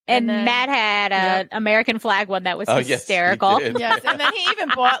 And then, Matt had an American flag one that was hysterical. Yes, and then he even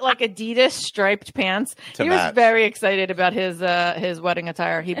bought like Adidas striped pants. He was very excited about his wedding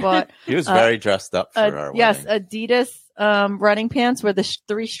attire. He bought. He was very dressed up for our wedding. Yes, Adidas running pants where the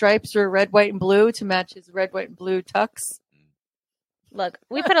 3 stripes were red, white, and blue to match his red, white, and blue tux. Look,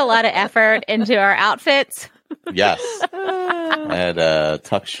 we put a lot of effort into our outfits. Yes, I had a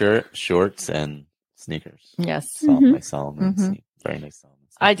tuck shirt, shorts, and sneakers. Yes, my Solomon, very nice Solomon.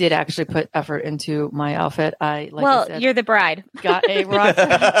 I did actually put effort into my outfit. I said, you're the bride. Got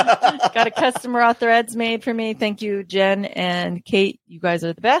a custom raw threads made for me. Thank you, Jen and Kate. You guys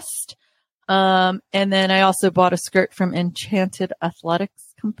are the best. And then I also bought a skirt from Enchanted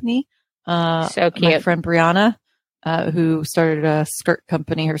Athletics Company. So cute. My friend Brianna, who started a skirt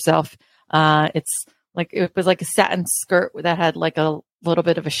company herself. It was like a satin skirt that had like a little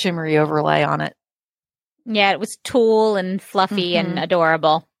bit of a shimmery overlay on it. Yeah, it was tulle and fluffy and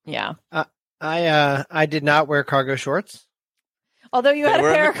adorable. Yeah. I did not wear cargo shorts. Although you had a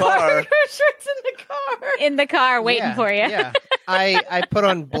pair of cargo shorts in the car waiting for you. Yeah. I put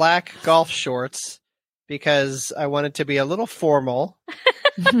on black golf shorts because I wanted to be a little formal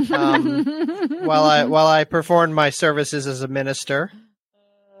while I performed my services as a minister.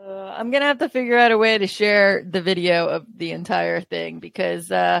 I'm going to have to figure out a way to share the video of the entire thing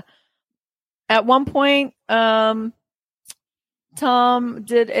because at one point, Tom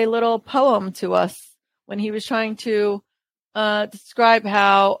did a little poem to us when he was trying to describe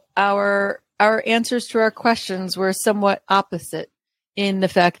how our answers to our questions were somewhat opposite in the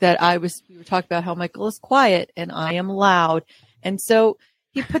fact that we were talking about how Michael is quiet and I am loud. And so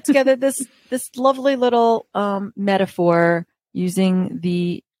he put together this lovely little metaphor using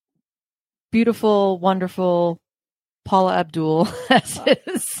the beautiful, wonderful Paula Abdul as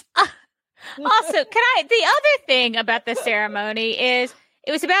his. Also, the other thing about the ceremony is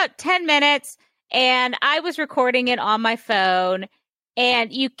it was about 10 minutes and I was recording it on my phone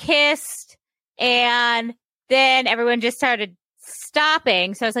and you kissed and then everyone just started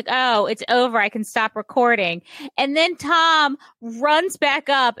stopping. So I was like, oh, it's over. I can stop recording. And then Tom runs back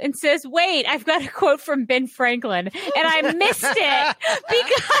up and says, wait, I've got a quote from Ben Franklin. And I missed it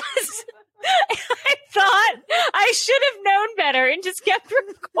because I thought I should have known better and just kept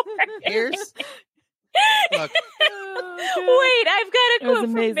recording. Look. Wait, I've got a quote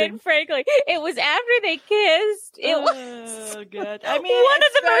from Ben Franklin. It was after they kissed. It was good. I mean, one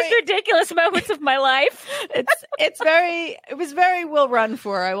of the most ridiculous moments of my life. It was very well run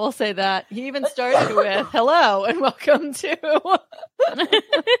for, I will say that. He even started with hello and welcome to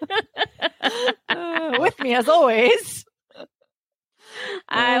with me as always.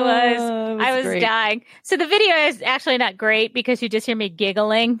 I was dying. So the video is actually not great because you just hear me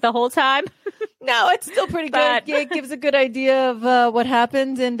giggling the whole time. No, it's still pretty good. It gives a good idea of what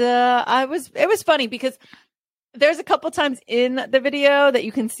happened, and it was funny because there's a couple times in the video that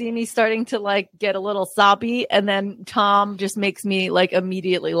you can see me starting to like get a little sobby, and then Tom just makes me like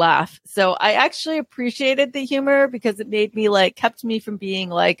immediately laugh. So I actually appreciated the humor because it made me kept me from being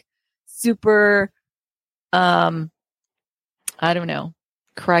like super, I don't know,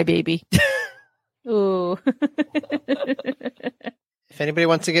 crybaby. Ooh. If anybody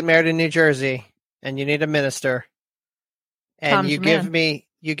wants to get married in New Jersey and you need a minister and Tom's you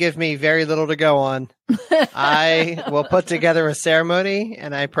give me very little to go on, I will put together a ceremony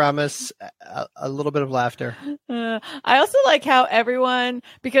and I promise a little bit of laughter. I also like how everyone,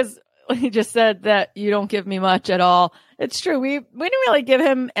 because he just said that you don't give me much at all. It's true. We didn't really give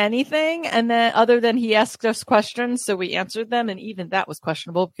him anything, and then other than he asked us questions, so we answered them, and even that was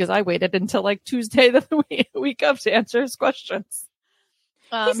questionable because I waited until like Tuesday the week of to answer his questions.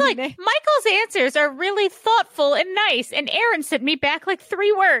 He's like, Michael's answers are really thoughtful and nice, and Aaron sent me back like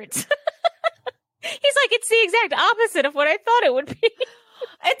 3 words. He's like, it's the exact opposite of what I thought it would be.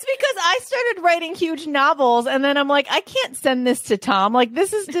 It's because I started writing huge novels, and then I'm like, I can't send this to Tom. Like,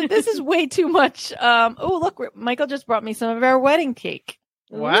 this is way too much. Oh, look, Michael just brought me some of our wedding cake.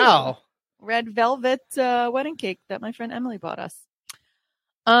 Wow. Ooh, red velvet wedding cake that my friend Emily bought us.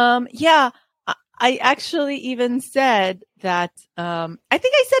 Yeah, I actually even said that. I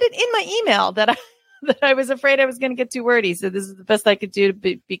think I said it in my email that I was afraid I was going to get too wordy. So this is the best I could do to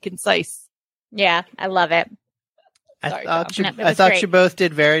be concise. Yeah, I love it. I thought you both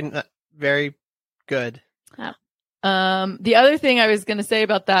did very, very good. Oh. The other thing I was going to say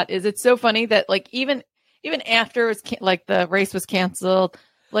about that is it's so funny that like even after it was the race was canceled,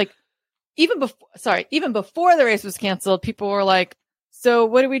 like even before the race was canceled, people were like, so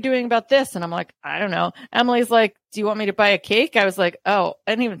what are we doing about this? And I'm like, I don't know. Emily's like, do you want me to buy a cake? I was like, oh,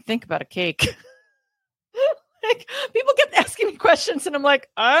 I didn't even think about a cake. Like, people kept asking me questions and I'm like,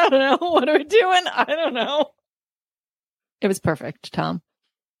 I don't know. What are we doing? I don't know. It was perfect, Tom.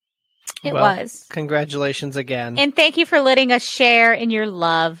 It was. Congratulations again. And thank you for letting us share in your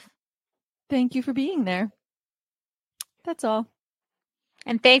love. Thank you for being there. That's all.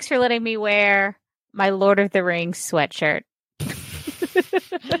 And thanks for letting me wear my Lord of the Rings sweatshirt.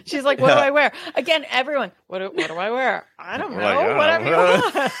 She's like, what do I wear? Again, everyone, what do I wear? I don't know. Whatever you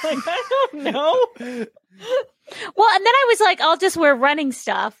want. Like, I don't know. Well, and then I was like, I'll just wear running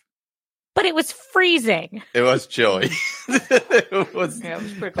stuff. But it was freezing. It was chilly. It was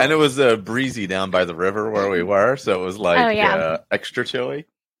pretty cool. And it was breezy down by the river where we were, so it was like extra chilly.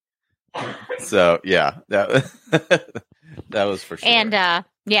 So yeah, that was for sure. And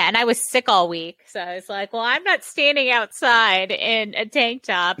and I was sick all week, so I was like, "Well, I'm not standing outside in a tank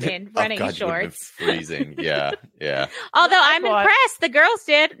top and running shorts." Freezing, yeah. Although I'm impressed, the girls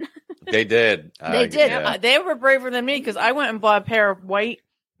did. They did. They did. Yeah. They were braver than me because I went and bought a pair of white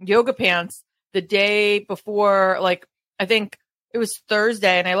yoga pants the day before, like, I think it was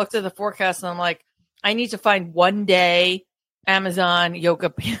Thursday, and I looked at the forecast and I'm like, I need to find 1 day Amazon yoga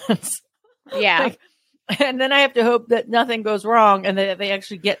pants. Yeah. Like, and then I have to hope that nothing goes wrong and that they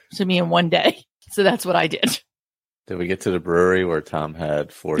actually get to me in 1 day. So that's what I did. Did we get to the brewery where Tom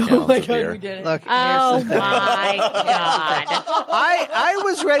had 4 gallons of beer? We did it. Look, Oh my God. I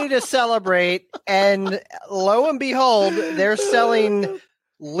was ready to celebrate, and lo and behold, they're selling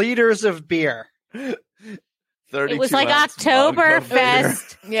liters of beer. It was like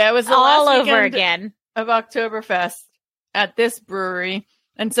Oktoberfest. Yeah, it was the all last over weekend again of Oktoberfest at this brewery.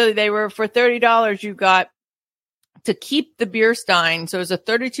 And so they were for $30, you got to keep the beer stein. So it was a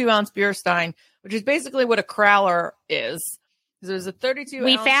 32-ounce beer stein, which is basically what a crowler is. So it was a 32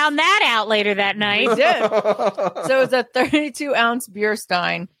 We ounce... found that out later that night. We did. So it was a 32-ounce beer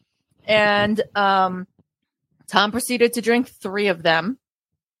stein. And Tom proceeded to drink 3 of them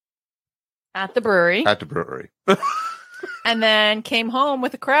at the brewery. And then came home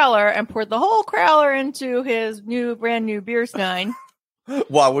with a crowler and poured the whole crowler into his brand new beer stein.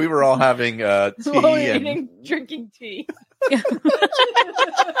 While we were all having tea and drinking tea.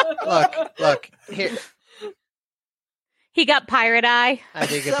 Look here. He got pirate eye. I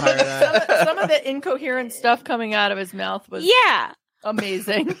did get pirate eye. Some of the incoherent stuff coming out of his mouth was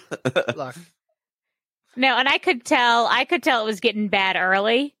amazing. Look. No, and I could tell it was getting bad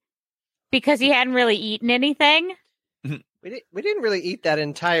early because he hadn't really eaten anything. We didn't really eat that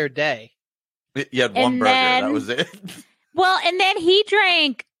entire day. You had one burger. That was it. Well, and then he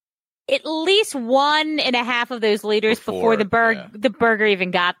drank at least 1.5 of those liters before the burger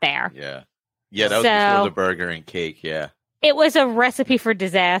even got there. Yeah. Yeah, that was before the burger and cake, yeah. It was a recipe for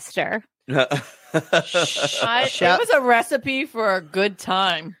disaster. It was a recipe for a good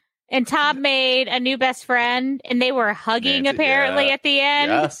time. And Tom made a new best friend, and they were hugging apparently at the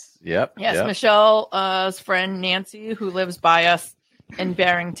end. Yes, yep. Michelle's friend Nancy, who lives by us in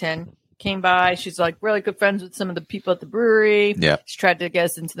Barrington, came by. She's like really good friends with some of the people at the brewery. Yeah. She tried to get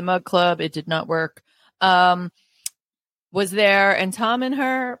us into the mug club. It did not work. Was there, and Tom and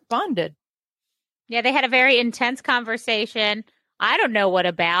her bonded. Yeah, they had a very intense conversation. I don't know what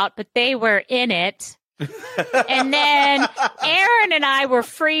about, but they were in it. And then Aaron and I were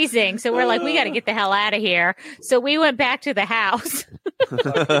freezing. So we're like, we got to get the hell out of here. So we went back to the house.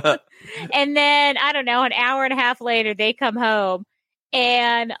 And then, I don't know, an hour and a half later, they come home.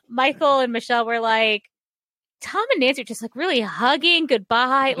 And Michael and Michelle were like, Tom and Nancy were just like really hugging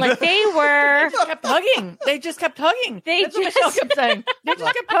goodbye. Like they were. They just kept hugging. That's what Michelle kept saying. They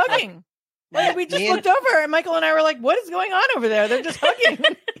just kept hugging. Like, we just looked over and Michael and I were like, what is going on over there? They're just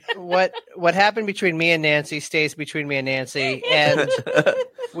hugging. What happened between me and Nancy stays between me and Nancy. And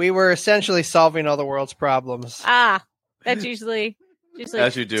we were essentially solving all the world's problems. That's usually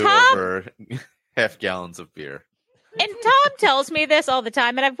as you do over half gallons of beer. And Tom tells me this all the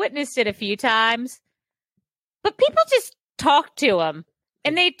time, and I've witnessed it a few times. But people just talk to him,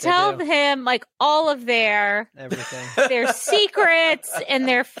 and they tell him like all of their secrets and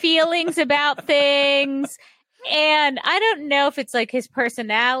their feelings about things. And I don't know if it's like his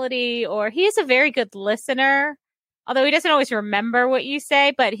personality or he is a very good listener, although he doesn't always remember what you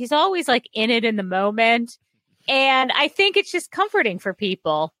say, but he's always like in it in the moment. And I think it's just comforting for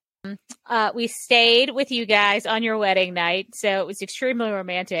people. We stayed with you guys on your wedding night, so it was extremely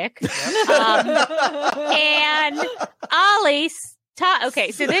romantic. And Ollie,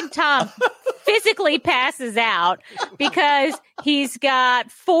 so then Tom physically passes out because he's got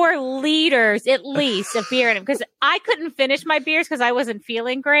 4 liters at least of beer in him. Because I couldn't finish my beers because I wasn't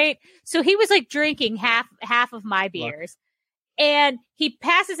feeling great, so he was like drinking half of my beers, and he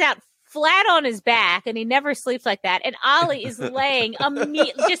passes out flat on his back, and he never sleeps like that. And Ollie is laying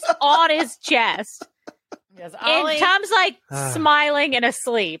just on his chest. Yes, Ollie, and Tom's like smiling and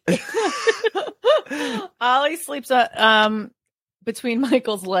asleep. Ollie sleeps between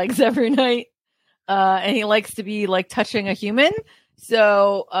Michael's legs every night, and he likes to be like touching a human.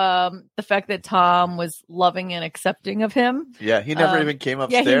 So the fact that Tom was loving and accepting of him. Yeah, he never even came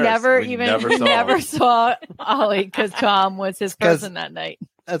upstairs. Yeah, he never saw Ollie because Tom was his person that night.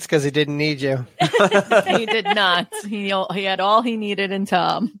 That's because he didn't need you. He did not. He had all he needed in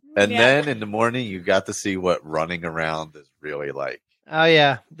Tom. And then in the morning, you got to see what running around is really like. Oh,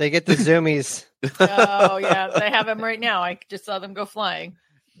 yeah. They get the zoomies. Oh, yeah. They have them right now. I just saw them go flying.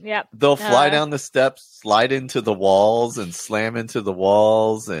 Yep. They'll fly down the steps, slide into the walls, and slam into the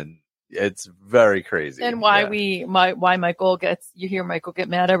walls, and it's very crazy. And why Michael you hear Michael get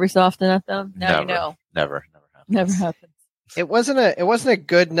mad every so often at them? Now you know. Never happens. Never happens. It wasn't a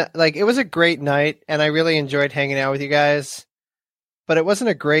good like it was a great night, and I really enjoyed hanging out with you guys. But it wasn't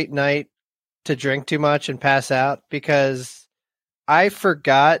a great night to drink too much and pass out because I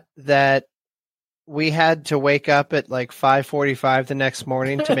forgot that we had to wake up at like 5:45 the next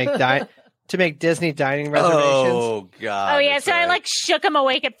morning to make Disney dining reservations. Oh God! Oh yeah, so right. I like shook him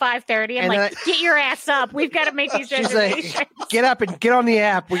awake at 5:30. I'm like, get your ass up. We've got to make these reservations. Like, get up and get on the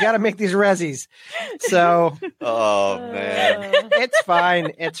app. We got to make these resis. So, oh man, it's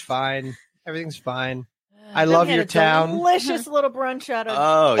fine. It's fine. Everything's fine. I love your town. Delicious little brunch out of.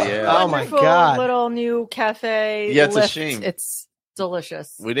 Oh yeah. Oh my God. Little new cafe. Yeah, it's a shame. It's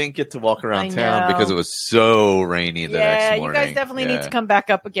delicious. We didn't get to walk around town because it was so rainy the next morning. You guys definitely need to come back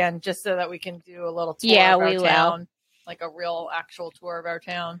up again just so that we can do a little tour of our town. Like a real actual tour of our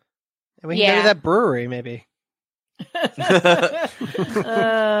town. And we can go to that brewery maybe. They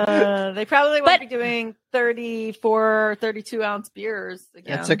probably won't be doing 34, 32 ounce beers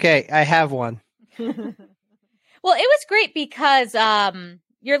again. That's okay. I have one. Well, it was great because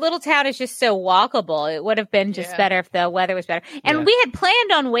your little town is just so walkable. It would have been just better if the weather was better. And we had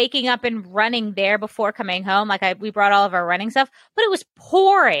planned on waking up and running there before coming home. Like we brought all of our running stuff, but it was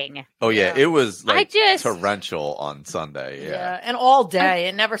pouring. Oh yeah, it was like torrential on Sunday. Yeah, and all day.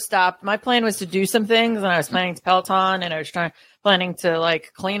 It never stopped. My plan was to do some things, and I was planning to Peloton, and I was planning to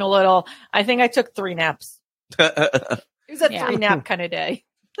like clean a little. I think I took 3 naps. It was a 3 nap kind of day.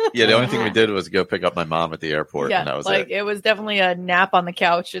 Yeah, the only thing we did was go pick up my mom at the airport, and that was like it was definitely a nap on the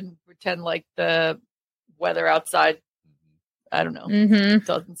couch and pretend like the weather outside, I don't know,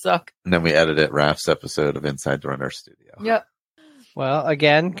 doesn't suck. And then we edited Raph's episode of Inside the Runner Studio. Yep. Well,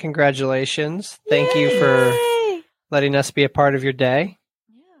 again, congratulations. Thank you for letting us be a part of your day.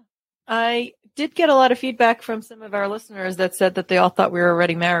 Yeah. I did get a lot of feedback from some of our listeners that said that they all thought we were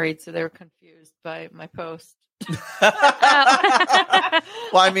already married, so they were confused by my post. Well,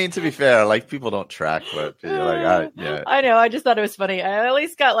 I mean, to be fair, like people don't track what like. I know. I just thought it was funny. I at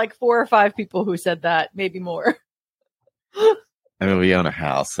least got like 4 or 5 people who said that, maybe more. I mean, we own a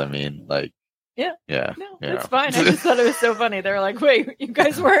house. I mean, like, no, it's fine. I just thought it was so funny. They were like, "Wait, you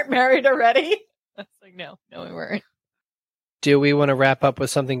guys weren't married already?" I was like, "No, we weren't." Do we want to wrap up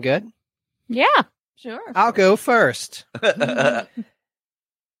with something good? Yeah, sure. I'll go first.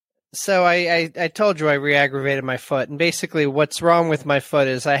 So I told you I re-aggravated my foot, and basically what's wrong with my foot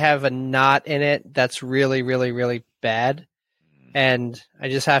is I have a knot in it that's really, really, really bad, and I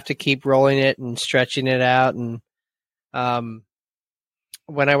just have to keep rolling it and stretching it out. And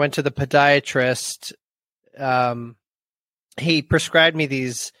when I went to the podiatrist, he prescribed me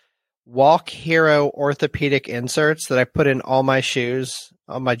these Walk Hero orthopedic inserts that I put in all my shoes,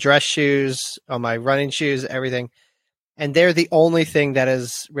 on my dress shoes, on my running shoes, everything. And they're the only thing that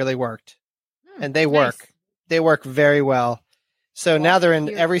has really worked. And they work. Nice. They work very well. So now they're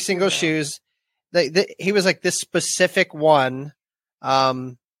in every single shoes. He was like, this specific one,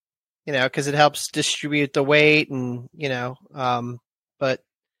 because it helps distribute the weight and, but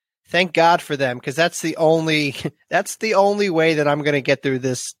thank God for them, because that's the only way that I'm going to get through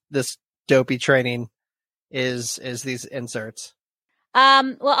this dopey training is these inserts.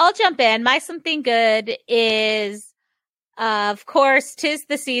 Well, I'll jump in. My something good is, of course, 'tis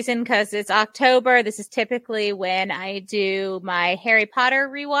the season because it's October. This is typically when I do my Harry Potter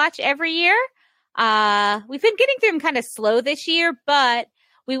rewatch every year. We've been getting through them kind of slow this year, but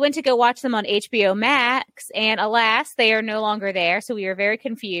we went to go watch them on HBO Max, and alas, they are no longer there. So we were very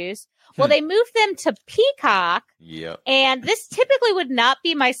confused. Well, they moved them to Peacock. Yep. And this typically would not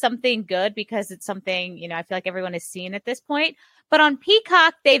be my something good because it's something, I feel like everyone has seen at this point. But on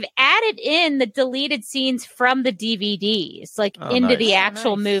Peacock, they've added in the deleted scenes from the DVDs, into the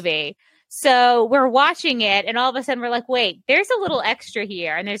actual movie. So we're watching it, and all of a sudden we're like, wait, there's a little extra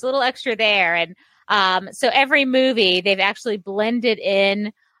here, and there's a little extra there. And so every movie, they've actually blended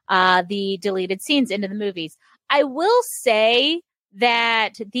in the deleted scenes into the movies. I will say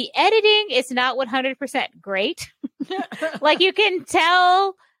that the editing is not 100% great. You can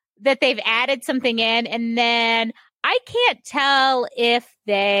tell that they've added something in, and then I can't tell if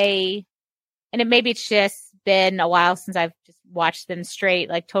maybe it's just been a while since I've just watched them straight,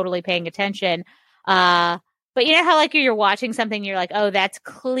 totally paying attention. But you know how you're watching something, you're like, oh, that's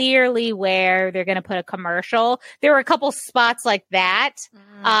clearly where they're going to put a commercial. There were a couple spots like that.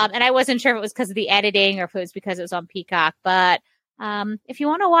 And I wasn't sure if it was because of the editing or if it was because it was on Peacock. But if you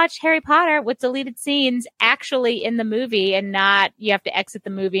want to watch Harry Potter with deleted scenes actually in the movie and not you have to exit the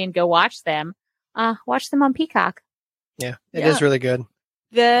movie and go watch them on Peacock. Yeah, it is really good.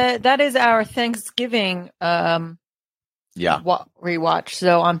 That is our Thanksgiving rewatch.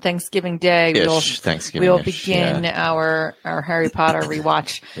 So on Thanksgiving Day, we'll begin our Harry Potter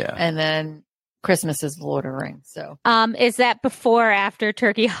rewatch. Yeah. And then Christmas is the Lord of the Rings. So, is that before or after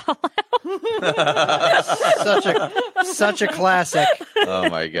Turkey Hollow? such a classic. Oh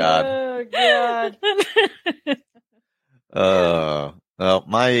my God. Oh God. Well,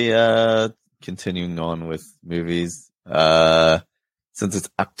 my continuing on with movies. Since it's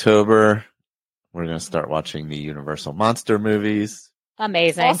October, we're going to start watching the Universal Monster movies.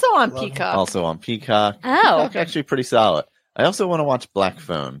 Amazing. Also on Peacock. Also on Peacock. Oh. Peacock, actually pretty solid. I also want to watch Black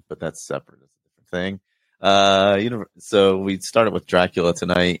Phone, but that's separate. It's a different thing. So we started with Dracula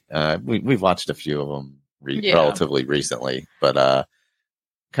tonight. We've watched a few of them relatively recently, but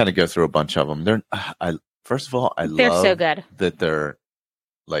kind of go through a bunch of them. They're they're so good that they're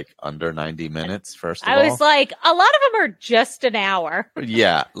like under 90 minutes. First of all, I was like, a lot of them are just an hour.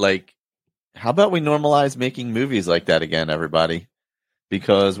 Yeah, like how about we normalize making movies like that again, everybody?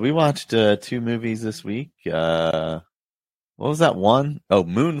 Because we watched 2 movies this week. What was that one? Oh,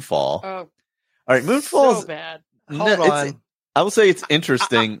 Moonfall. Oh, all right, Moonfall's so bad. Hold on. I will say it's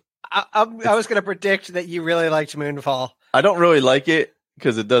interesting. I was going to predict that you really liked Moonfall. I don't really like it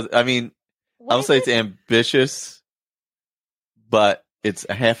because it does. I mean, I will say it's ambitious, but it's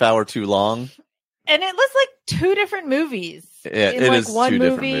a half hour too long. And it was like 2 different movies. Yeah, in it like is one 2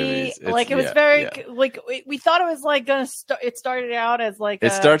 different movie. movies. Like it was like we thought it was like gonna start. It started out as like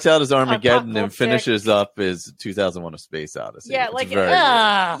it starts out as Armageddon and apocalyptic. Finishes up as 2001: A Space Odyssey. Yeah, It's like very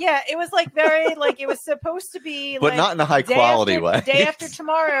yeah, it was like very like it was supposed to be, but like, not in a high quality way. Day After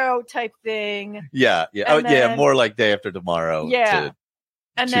Tomorrow type thing. Yeah. And then, more like Day After Tomorrow. Yeah. To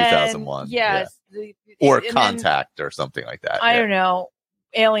and 2001. Then, yes, or Contact or something like that. I don't know.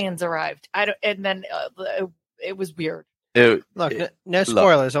 Aliens arrived. And then it was weird. Look, no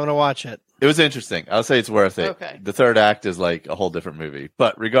spoilers. I want to watch it. It was interesting. I'll say it's worth it. Okay. The third act is like a whole different movie,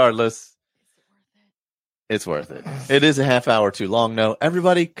 but regardless, it's worth it. It is a half hour too long. No,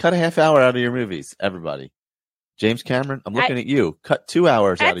 everybody, cut a half hour out of your movies. Everybody, James Cameron, I'm looking at you. Cut 2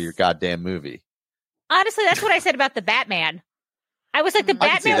 hours out of your goddamn movie. Honestly, that's what I said about the Batman. I was like, the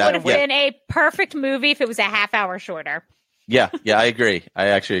Batman would have been a perfect movie if it was a half hour shorter. Yeah, I agree. I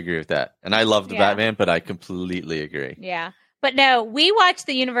actually agree with that. And I love the Batman, but I completely agree. Yeah. But no, we watched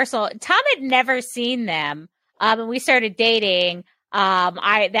the Universal. Tom had never seen them. And we started dating.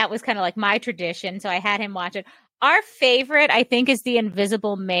 That was kind of like my tradition. So I had him watch it. Our favorite, I think, is The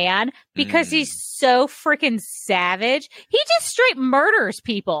Invisible Man because he's so freaking savage. He just straight murders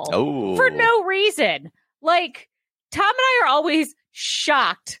people for no reason. Like, Tom and I are always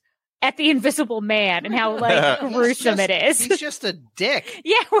shocked at The Invisible Man and how like gruesome it is. He's just a dick.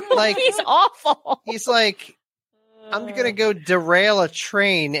 Yeah, like he's awful. He's like, I'm gonna go derail a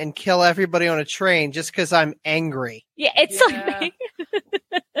train and kill everybody on a train just because I'm angry. Yeah, it's like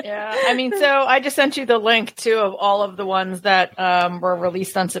yeah. I mean, so I just sent you the link too of all of the ones that were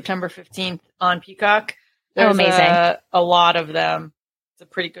released on September 15th on Peacock. There's amazing. A lot of them. It's a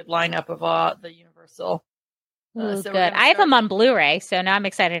pretty good lineup of the Universal. So good. I have them on Blu-ray, so now I'm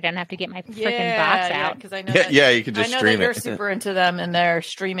excited. I don't have to get my freaking box out because I know. You can just stream it. You're super into them, and they're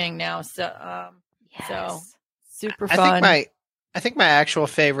streaming now. So, so super fun. I think my actual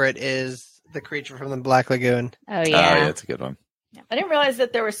favorite is The Creature from the Black Lagoon. Oh yeah, that's a good one. I didn't realize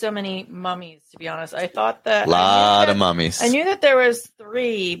that there were so many mummies, to be honest. I thought that a lot of mummies. I knew that there was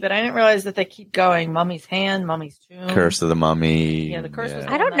 3, but I didn't realize that they keep going. Mummy's Hand, Mummy's Tomb. Curse of the Mummy. Yeah, the Curse was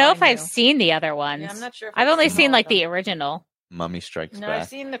the I don't know if I've seen the other ones. Yeah, I'm not sure. If I've only seen like the original. Mummy Strikes Back. I've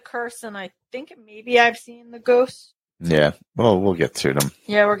seen the Curse, and I think maybe I've seen the Ghost. Yeah, well, we'll get to them.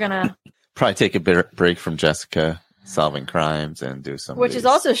 Yeah, we're gonna probably take a break from Jessica Solving Crimes and do some. Which is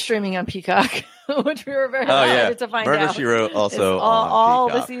also streaming on Peacock, which we were very excited to find out. Murder, She Wrote also all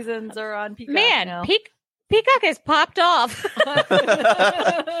the seasons are on Peacock. Man, now. Peacock has popped off.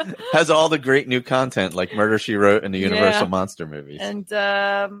 Has all the great new content like Murder, She Wrote and the Universal Monster movies. And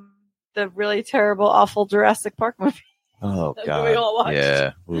the really terrible, awful Jurassic Park movie. Oh, God. We all watched.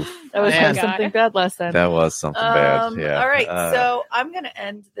 Yeah. Oof. That was something bad last time. That was something bad. Yeah. All right. So I'm going to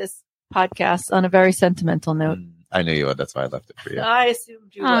end this podcast on a very sentimental note. I knew you would. That's why I left it for you. I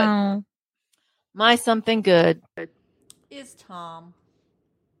assumed you would. My something good is Tom.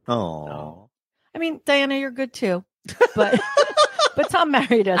 Oh. I mean, Diana, you're good too. But Tom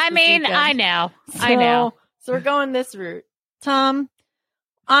married us. I mean, weekend. I know. I know. So we're going this route. Tom,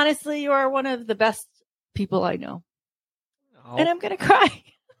 honestly, you are one of the best people I know. Oh. And I'm going to cry.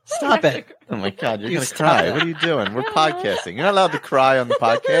 Stop it. Oh my God, you're going to cry. What are you doing? We're podcasting. You're not allowed to cry on the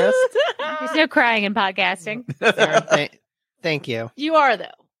podcast. There's no crying in podcasting. Sarah, thank you. You are, though.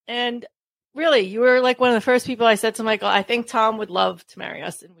 And really, you were like one of the first people I said to Michael, I think Tom would love to marry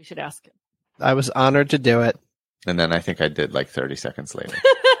us and we should ask him. I was honored to do it. And then I think I did like 30 seconds later.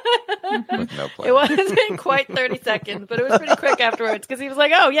 With no plan. It wasn't quite 30 seconds, but it was pretty quick afterwards because he was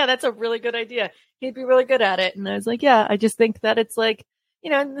like, oh, yeah, that's a really good idea. He'd be really good at it. And I was like, yeah, I just think that it's like,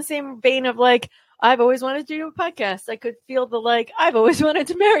 in the same vein of like, I've always wanted to do a podcast. I could feel the like, I've always wanted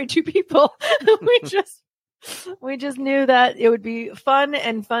to marry two people. We just knew that it would be fun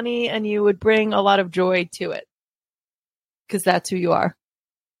and funny and you would bring a lot of joy to it because that's who you are.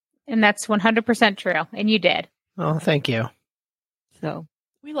 And that's 100% true. And you did. Oh, thank you. So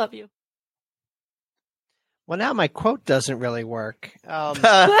we love you. Well, now my quote doesn't really work.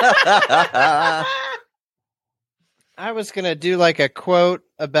 I was going to do like a quote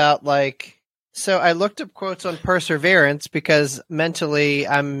about like, so I looked up quotes on perseverance because mentally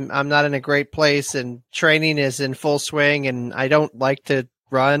I'm not in a great place and training is in full swing and I don't like to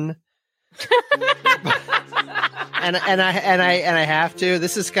run. And I have to.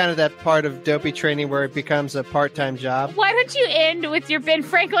 This is kind of that part of dopey training where it becomes a part-time job. Why don't you end with your Ben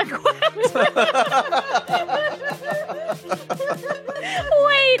Franklin quote? Wait,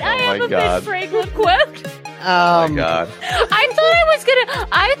 I have a Ben Franklin quote. Oh my God! I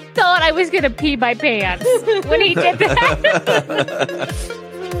thought I was gonna pee my pants when he did that.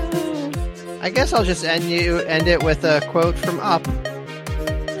 I guess I'll just end it with a quote from Up,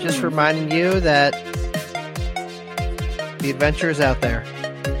 just reminding you that the adventure is out there.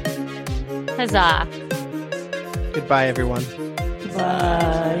 Huzzah! Goodbye, everyone.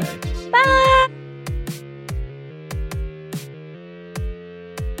 Bye.